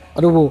sanai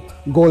ado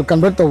goal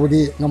convert to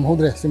bodi ngam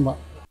hodre simba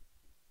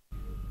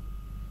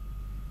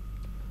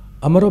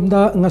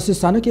Amaromda ngasi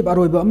sanaki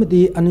baroiba amadi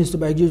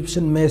anisub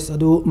exhibition mess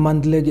adu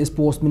Mandle gi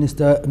sports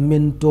minister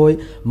Mintoy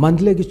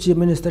Mandle gi chief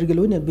minister gi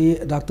loine bi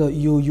Dr.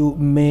 Yu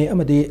May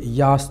amadi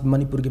Yas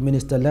Manipur gi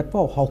minister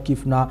Lepau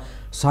Haukifna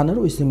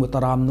sanaru isim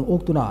taram nu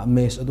oktuna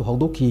mess adu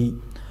hawdoki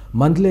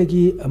Mandle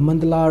gi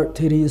Mandalar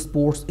Theri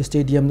Sports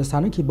Stadium na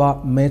sanaki ba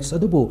match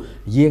adu bu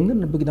yengna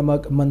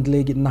nabigdamak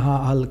Mandle gi naha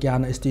hal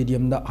kyana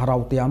stadium da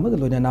haraute amag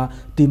loinena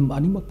team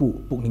animapu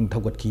pukning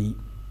thawgatki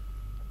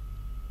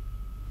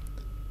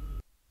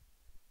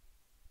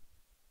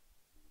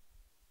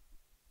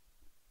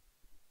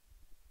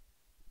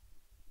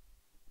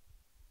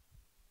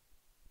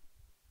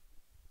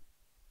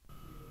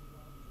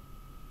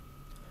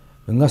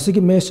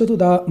ngasigi meso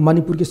da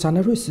Manipur ki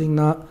sanaroi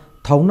singna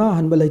thauna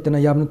hanba laitana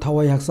yamna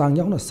thawai haksang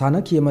yauna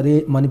sanaki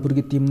amade Manipur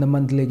ki team na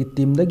Mandle ki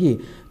team dagi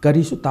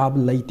karisu tab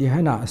laite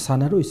haina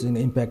sanaroi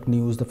sing Impact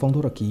News da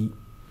phongdoraki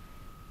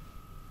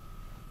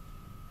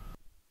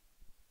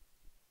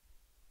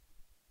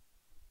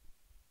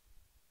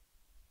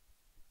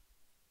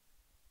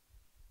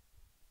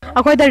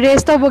अखोई the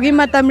rest तौबगी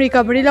मतम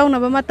recovery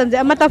लौनब मतम जे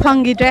अमता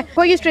फंगिद्रे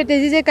अखोई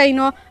strategy जे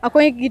कइनो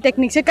अखोई की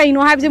technique से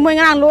कइनो हाब जे मोय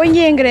ngarang लोय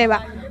येंग्रेबा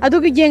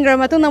अदुगी येंग्रा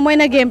मतुना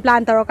Moyna game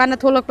plan तरो काना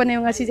थोलकपने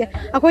ngasi je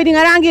अखोई दि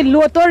ngarang gi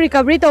लो तो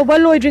रिकवरी तौबा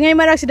लोयद्रिङै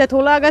मरक सिदा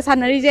थोलागा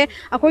सानरी जे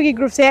अखोई की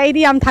ग्रुप से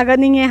आइदि याम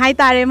थागनिङे हाय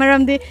तारे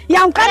मरमदि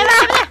याम कन्ना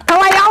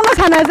थवाय याउना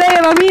सानजै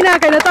बमिना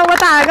कइनो तौबा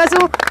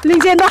तागासु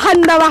लिंजेनो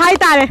हन्दबा हाय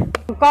तारे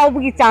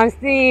काउबगी चांस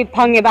दि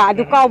फंगेबा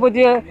अदु काउबो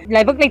जे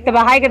लाइबक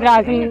लेक्तबा हायगद्रा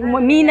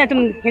मीना तुम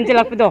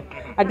हेंजलकपदो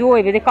अदु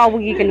ओइबे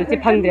काउबगी कइनो से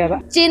फंगद्रेबा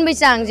चेन बै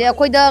चांग जे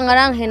अखोइदा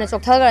ngarang हेना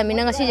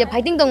चोकथगरमिना ngasi je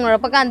fighting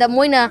तंगरप कांदा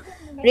मोइना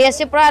रेस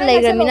से पुरा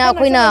लेग्रमिना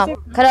अखोइना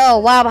खरा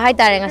वाब हाय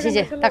तारे ngasi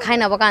je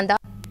तखाइनाबा कांदा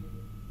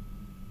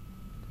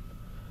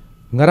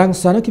ngarang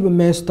sanaki ba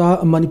mesta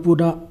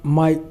Manipurda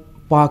mai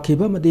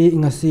पाखिबा मदे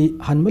ngasi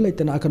hanma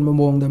laitana akan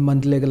mamong da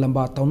Mandle ga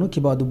lamba tawna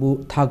kiba dubu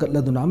thagat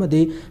laduna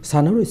made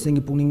sanaroi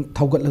singi pungning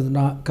thaugat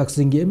laduna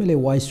kaksingi MLA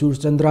Y Sur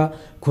Chandra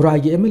Khurai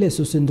gi MLA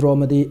Susindro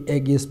made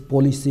Agis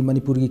Policy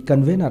Manipur gi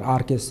convener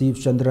RK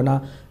Siv Chandrana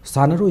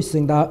sanaroi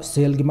singda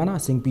sel gi mana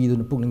sing pi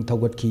dun pungning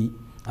thaugat ki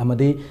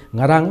amade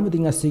ngarang amadi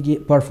ngasi gi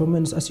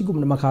performance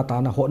asigumna makha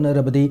tana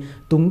hotnarabadi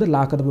tungda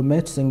lakadaba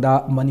match singda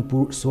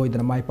Manipur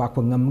soidana mai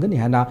pakwa ngamgani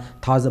hana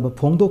thajaba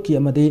phongdoki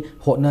amade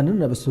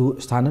hotnanarabasu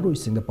sanaroi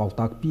singda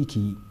pautak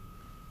piki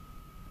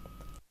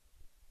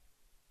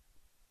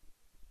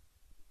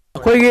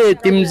अखोई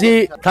टीमजी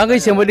थांगै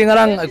सेंबदि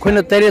ngarang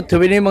अखोइना तरेट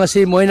थोबेनि मांगसि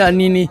Moina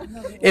Anini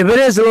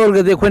average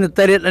लोरगदि अखोइना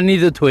तरेट अनि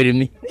दो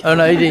थोइरिमनि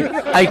अना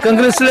आई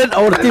congratulate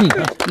our team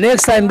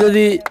next time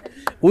the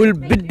will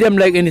beat them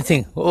like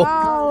anything. Oh.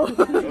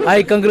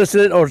 I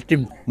congratulate our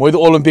team. Moido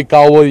Olympic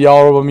kawo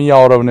yauraba mi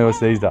yauraba ne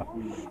stage da.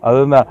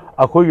 Aduna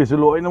akhoi gi su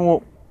loina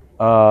mo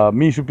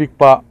mi su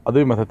pikpa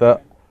adui mathata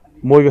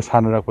moiga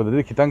sanara ko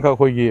da khitang kha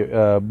khoi gi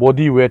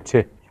body weight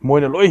che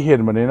moina loi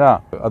hen mane na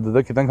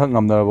aduda khitang kha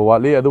ngamna ba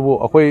wali adubu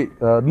akhoi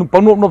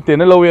panop nop te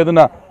na lawe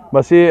aduna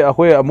mase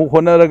akhoi amu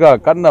khona raga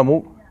kanna amu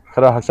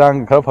khara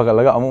haksang khara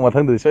phagalaga amu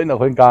mathang de soina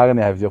khoi ka ga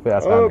ne haibje khoi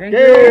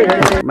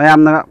asa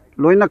mayamna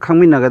loina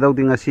khangmina ga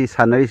dawding asi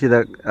sanari sida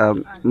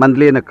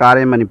Mandle na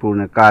kare Manipur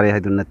na kare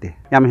haidun nate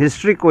yam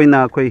history koina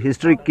khoi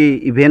history ki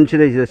event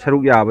sida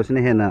saruk ya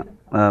basne hena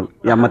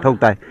ꯌꯥꯝ ꯃꯊꯧ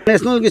ꯇꯥꯏ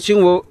ꯅꯦꯁꯅꯦꯜꯒꯤ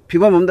ꯁꯤꯒꯨꯝꯕ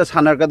ꯐꯤꯕꯝ ꯑꯃꯗ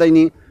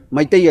ꯁꯥꯟꯅꯔꯛꯀꯗꯣꯏꯅꯤ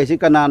ꯃꯩꯇꯩ ꯍꯥꯏꯁꯤ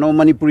ꯀꯅꯥꯅꯣ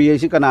ꯃꯅꯤꯄꯨꯔꯤ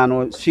ꯍꯥꯏꯁꯤ ꯀꯅꯥꯅꯣ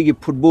ꯁꯤꯒꯤ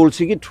ꯐꯨꯠꯕꯣꯜ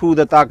ꯁꯤꯒꯤ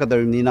ꯊ꯭ꯔꯨꯗ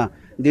ꯇꯥꯛꯀꯗꯧꯔꯤꯕꯅꯤꯅ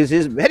this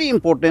is very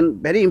important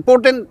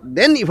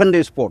than even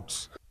the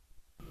sports.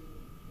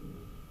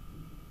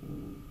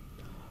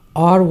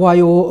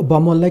 RYO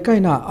Bamon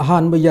Lekaina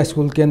Ahanba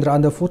Yaskul Kendra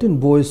under 14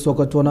 Boys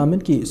Soccer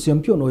Tournament ki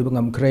champion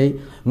oibangam khrei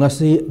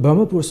ngasi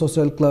Brahmapur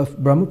Social Club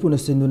Brahmapur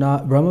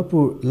Sinduna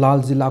Brahmapur Lal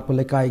Zila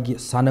Lekai gi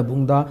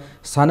Sanabungda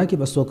Sanaki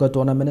ba Soccer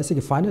Tournament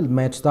ki final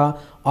match ta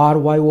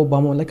RYO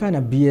Bamon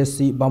Lekaina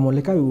BSC Bamon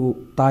Lekai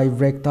tie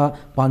break ta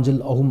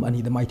Panjil ahum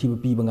ani da maiti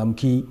pi bangam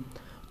ki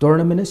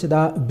tournament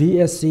sida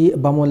BSC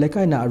Bamon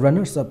Lekaina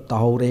runners up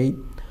tahore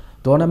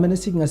tournament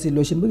si ngasi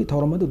lotion bagi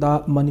thorama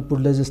da Manipur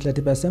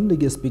Legislative Assembly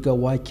gi Speaker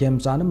Y Kem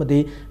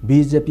Chanamade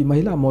BJP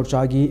Mahila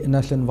Morcha gi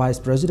National Vice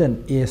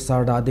President A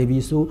Sarda Devi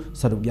su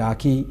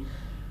sarugyaki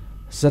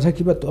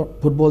Sathakiba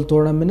football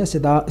tournament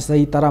sida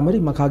sai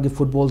taramari makha gi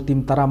football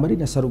team taramari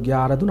na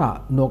sarugyara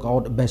duna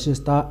knockout basis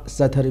ta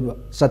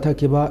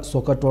Sathakiba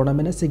soccer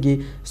tournament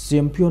sigi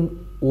champion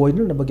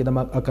oiner na bagi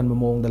dama akan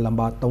mamong da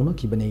lamba tauna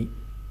kibani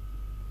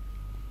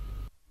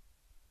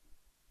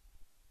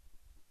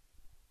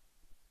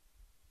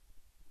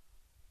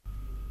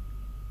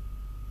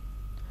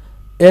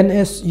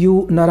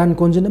NSU Naran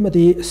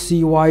Konjanamati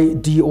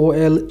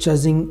CYDOL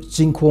Chazing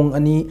Chingkhong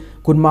Ani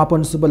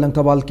Kunmapan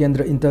Subalangtabal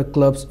Kendra Inter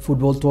Clubs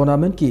Football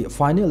Tournament ki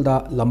final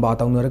da lamba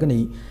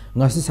taunaragani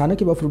ngasi sana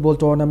ki ba football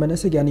tournament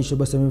ase gyani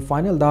shuba semi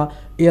final da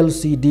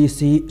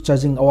LCDC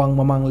Chazing Awang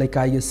Mamang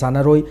Lekai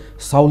Sanaroi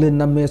Saulin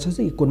na match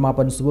ase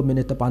kunmapan suba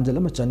minute panjala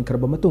machan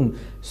kharba matung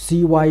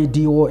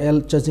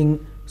CYDOL Chazing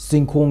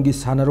Chingkhong gi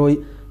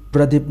Sanaroi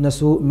Pradip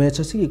Nasu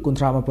match asi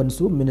Kuntramapan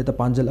su minute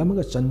panjal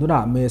amaga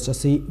chanduna match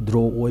asi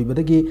draw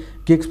oibadagi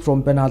kicks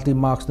from penalty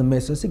marks na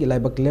match asi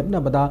laibak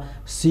lepna bada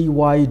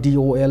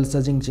CYDOL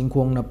Chazing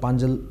Chingkhong na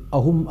panjal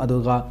ahum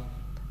aduga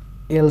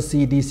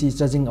LCDC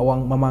Chazing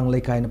Awang Mamang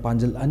Lekai na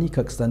panjal ani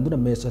khak chanduna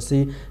match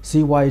asi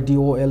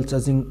CYDOL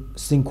Chazing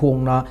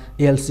Chingkhong na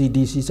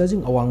LCDC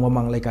Chazing Awang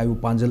Mamang Lekai u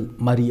panjal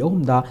mari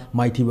ahum da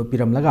maithiba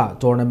piram laga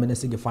tournament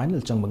asi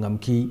final changbangam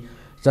ki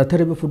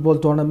Zathariba football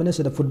tournament is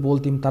the football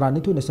team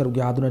Tarani to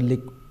Nesarugaduna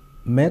League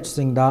match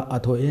sing da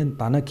Athoen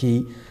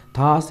Tanaki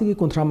Thasiki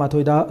Kuntra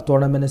Mathoida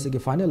tournament is the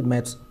final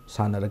match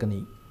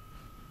Sanaragani.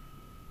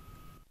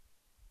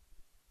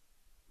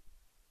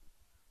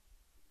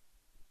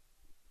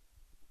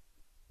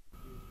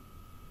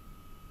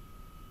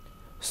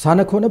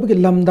 Sana Konabagi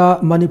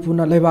Lamda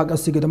Manipuna Levak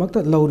Asigi the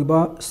Makta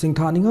Lauriba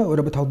Singtaninga or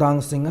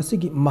Batadang Sing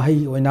Asigi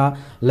Mahi Oina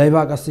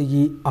Levak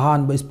Asigi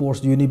Ahan by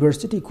Sports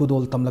University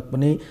Kudol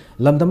Tamlakbani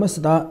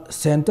Lamdamasda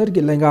Center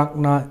Gilenga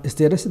na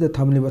Steres the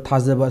Tamliba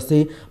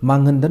Tazabasi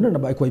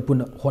Mangandan by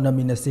Koipun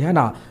Honamina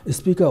Sihana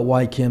Speaker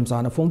Y Kem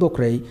Sana Fondo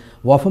Cray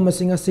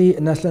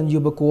Wafamasingasi National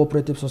Yuba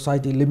Cooperative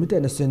Society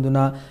Limited and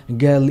Sinduna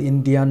Girl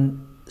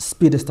Indian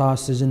Speed Star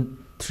Season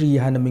 3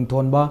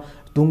 Hanamingtonba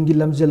Tungi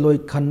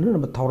Lamjeloi Kanna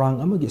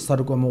Taurang Amagi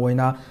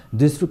Sarukamoina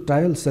District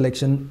Trial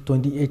Selection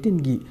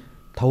 2018 gi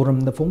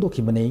Tauram the Fondo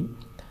Kibane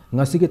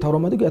Ngasiki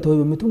Tauramadi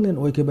Atoy Mitungan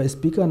Oikeba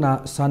Speaker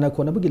na Sana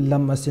Konabagi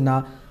Lam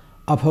Asina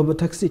Abhaba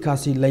Taxi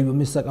Kasi Labor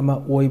Misak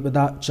Ama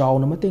Oibada Chow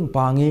Namating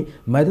Pangi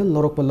Medal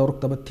Lorok Lorok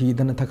Tabati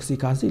than a taxi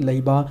Kasi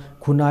Labor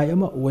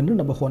Kunayama Winner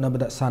Nabahona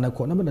Bada Sana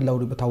Konama and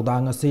Lauri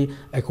Bataudangasi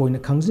Echoin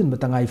Kangzin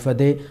Batangai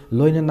Fade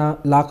Loinana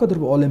Lakadr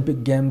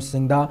Olympic Games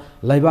Singda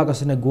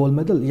Laibagasina gold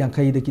medal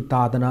Yankai de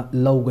Kitadana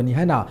Logani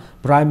Hana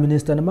Prime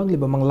Minister Namang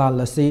Libamangla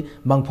Lasi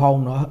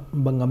Mangpong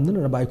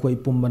Bangamna by Koi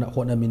Pumbana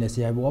Hona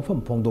Minesi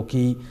from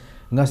Pongdoki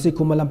Nasi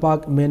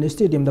Kumalampak Main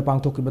Stadium the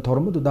Pangtoki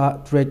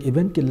Batormuda track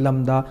event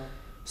Kilamda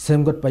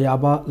Semgot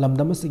Payaba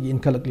Lamdamasigi in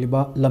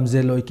Kalakliba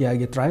Lamzeloi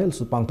Kiagi trial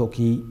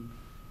Supangtoki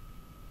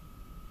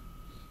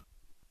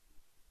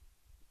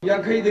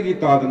Yankai the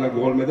Gitadana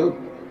gold medal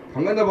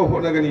Hanganaba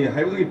Honagani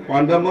Havi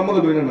Panda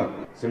Mamagaduna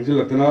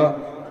Semjilatana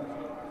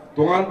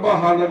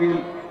Toanba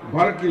Hanagi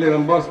Barki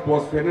Leramba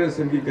Sports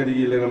Federation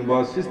Kari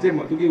Leramba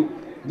system to give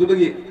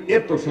Dudagi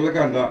 8 of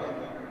Salakanda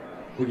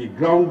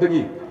ground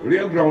the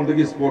real ground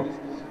the sport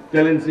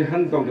talent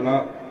Hunt of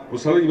the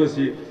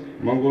Usalibasi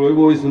Mongoloid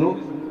boys no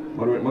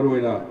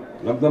Maruena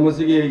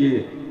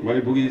Lamdamasigi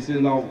Maribugi is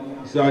now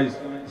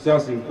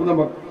Sasing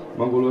Punama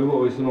Mongoloid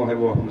boys no have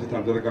from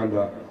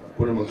Tantarakanda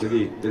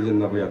Punamasagi doesn't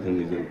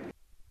Nabayatan.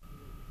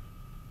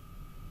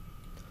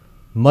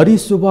 Mari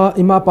Suba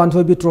Ima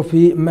Panthobi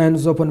Trophy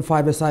Men's Open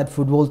 5-a-side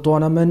football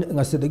tournament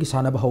ngasidagi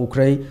sanaba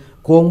haukrei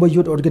Kongba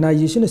Youth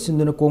Organization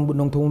sinduna Kongbu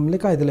Nongthom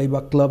Lekai de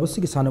Leiba Club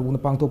asigi sanabu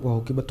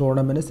pangthokpa hokiba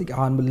tournament asigi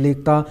ahanba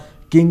league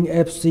King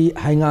FC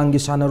Haingangi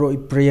sanaroi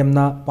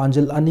Premna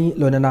Panjal Ani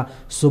loinana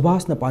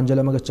Subhas na Panjal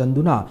amaga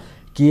chanduna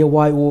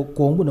KYO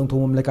Kongbu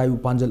Nongthom Lekai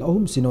Panjal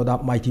ahum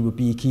sinoda maiti bu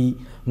piki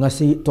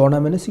ngasi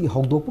tournament asigi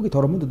hogdokpu ki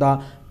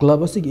thoramuda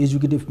club asigi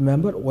executive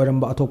member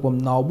oiramba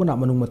athokpam naubuna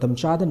manung matam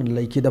chadan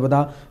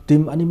leikidabada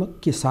team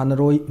animak ki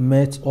sanaroi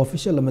match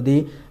official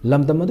amadi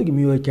lamdam adugi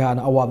miyoi kya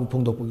na awabi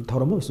phongdokpu ki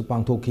thoramu su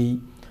pangthoki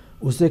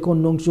Usekon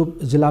Nongchup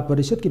Jila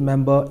Parishad ki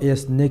member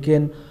S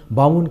Neken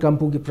Bamun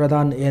Kampu ki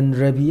Pradhan N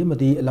Rabi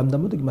amadi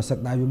lamdamadu ki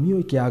masak naibu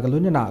miyoi kya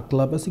galonena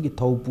club asigi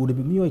thau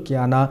puribi miyoi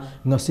kya na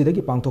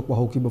ngasidagi pangthokpa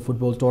haukiba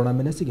football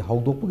tournament asigi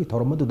haudokpa ki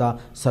thoramaduda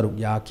saruk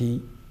yaki.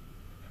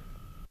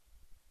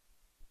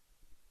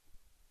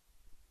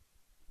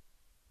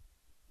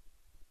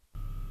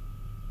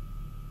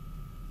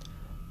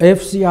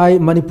 FCI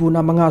Manipur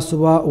na mga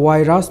suwa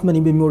Wairas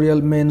Mani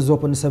Memorial Men's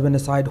Open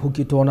 7-a-side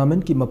hockey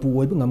tournament ki mapu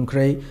oibu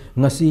ngamkray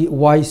ngasi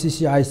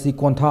YCCIC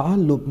kontha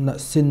lup na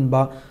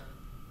sinba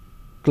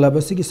club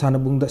asigi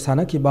sanabungda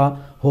sanakiba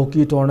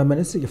hockey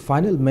tournament asigi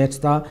final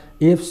match ta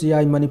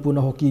FCI Manipur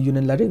na hockey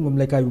union laring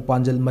mumlaikai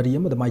upanjal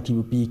Mariam da maiki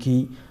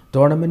piki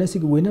tournament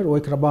asigi winner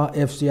oikraba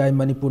FCI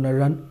Manipur na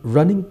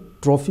running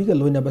trophy ga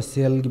loina ba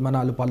sel gi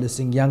mana lupa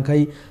lising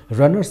yangkai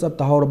runners up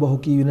tahawraba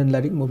hockey union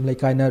laring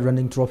mumlaikai na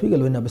running trophy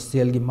ga loina ba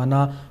sel gi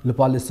mana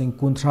lupa lising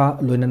kuntra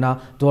loina na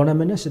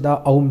tournament sida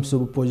ahum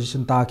sub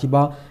position ta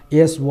kiba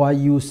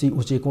SYUC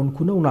uchekon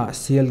kunauna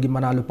sel gi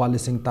mana lupa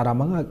lising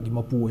taramanga gi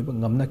mapu oiba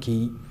ngamna ki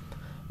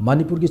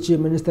Manipur ki Chief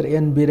Minister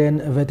N Biren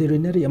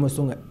Veterinary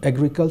amasung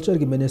Agriculture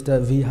ki Minister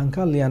V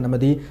Hankal Lian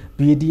amadi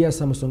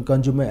PDS amasung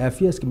Consumer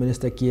Affairs ki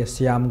Minister K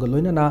Siam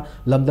galoina na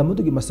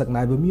lamdamudu ki masak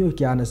naibu miyo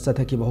kya na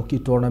sathaki ba hockey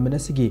tournament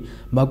asigi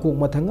makuk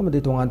mathang amadi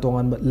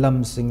tongan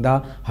lam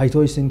singda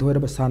haithoi sing thoira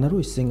ba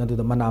sanaroi sing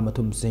aduda mana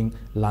mathum sing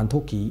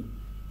lanthoki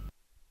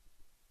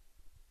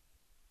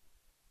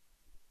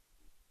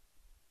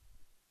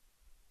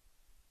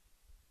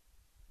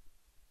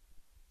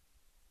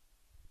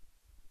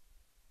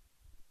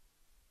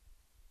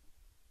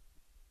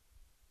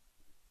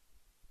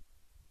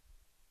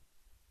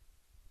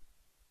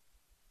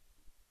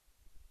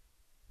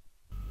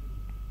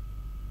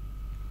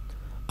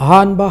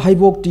Hanba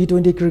Haibok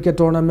T20 cricket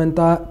tournament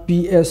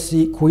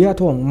PSC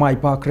Khuyathong Mai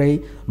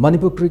Pakre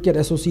Manipur Cricket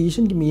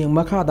Association ki miyang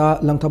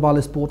makhada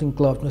Langthabal Sporting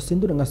Club na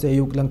sindura nga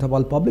sayuk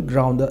Langthabal Public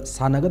Ground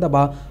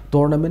sanagadaba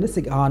tournament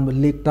sig hanba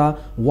league ta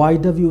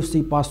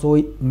YWC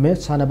pasoi match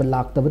sanaba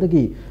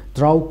laktabadagi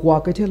draw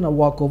kwa kaithel na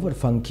walkover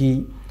fangki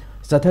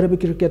Satharabi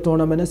cricket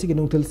tournament asigi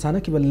nungthil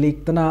sanakiba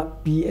league tana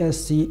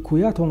PSC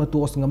Khuyathong na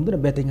toss ngamduna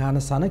betting hana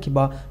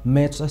sanakiba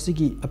match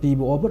asigi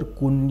apibu over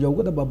kun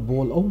yogadaba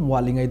ball ahum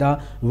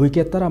walingaida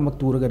wicket tara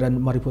makturaga ran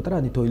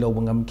mariputara ni toilo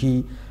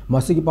bangamki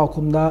masigi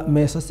pakhumda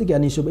match asigi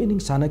anisuba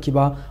inning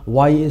sanakiba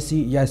YAC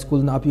ya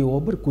school na api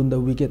over kunda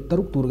wicket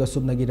taruk turga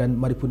subnagi ran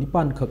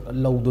maripunipan khak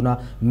lauduna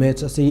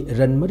match asi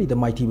run mari da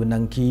mighty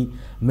banangki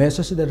match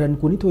asida run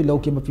kuni toilo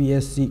ki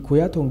PSC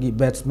Khuyathong gi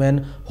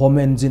batsman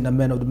Homen Jin a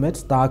man of the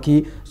match taki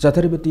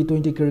Sathariba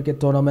T20 cricket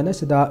tournament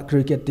asida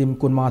cricket team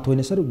kunma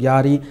thoine saruk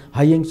yari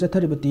hayeng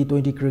Sathariba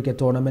T20 cricket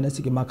tournament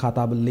asigi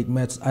makhatab league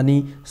match ani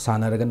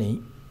sanaragani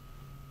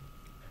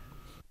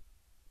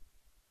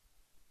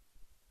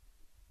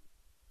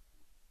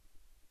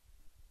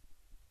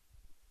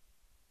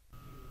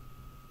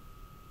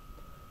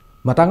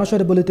Matanga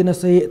share bulletin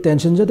ase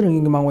tension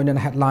jadring mangwaina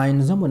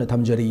headlines amuna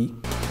thamjari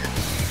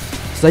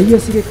sahi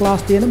asige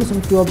class 10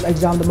 amasung 12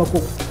 exam da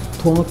makok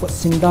thongak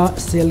singda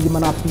sel gi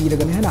mana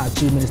piragani hana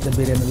Chief Minister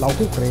Biren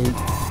lautukre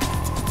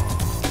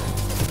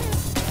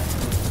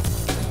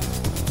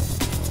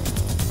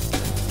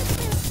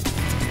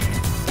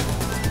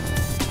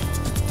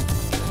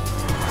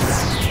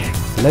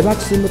Lebak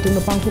simatun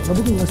na pangkok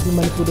nabuking ngasi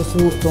Manipur da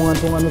su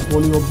tongan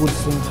polio booth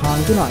sing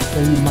hangtuna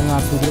sahi mga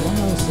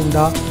sudrawang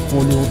singda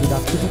polio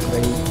bidak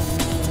tukre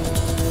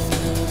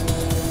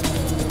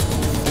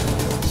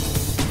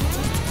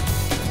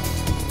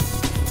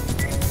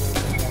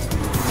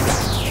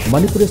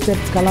Manipur State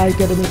Kala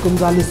Academy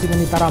Kumzali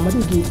Singani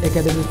Taramadi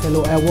Academy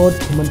Fellow Award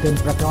Kumanten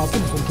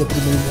Prakasam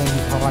Sunketri Mingong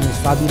Thawani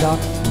Sabida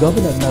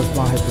Governor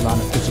Nazma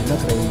Haitulana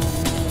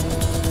Kushinakrei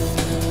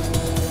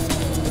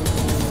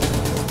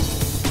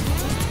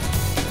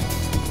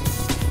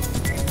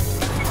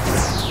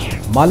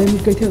Malemi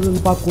Kaithel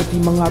Lupa Koti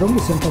Mangarong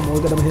Sentam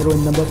Orgadam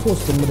Heroine number 4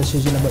 Sumada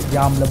Shiji number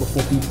Yam Laba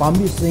Kopi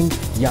Pambi Singh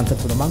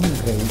Yantatunamang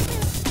Grey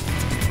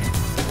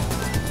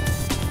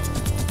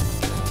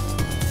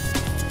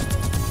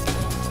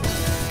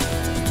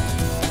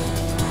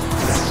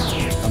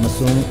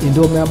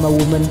Indo-Myanmar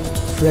women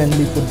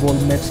friendly football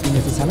match ki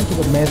nesi sana ki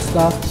match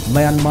ta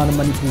Myanmar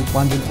Manipur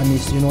Panjim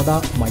Anis Sinoda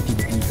mighty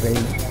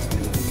the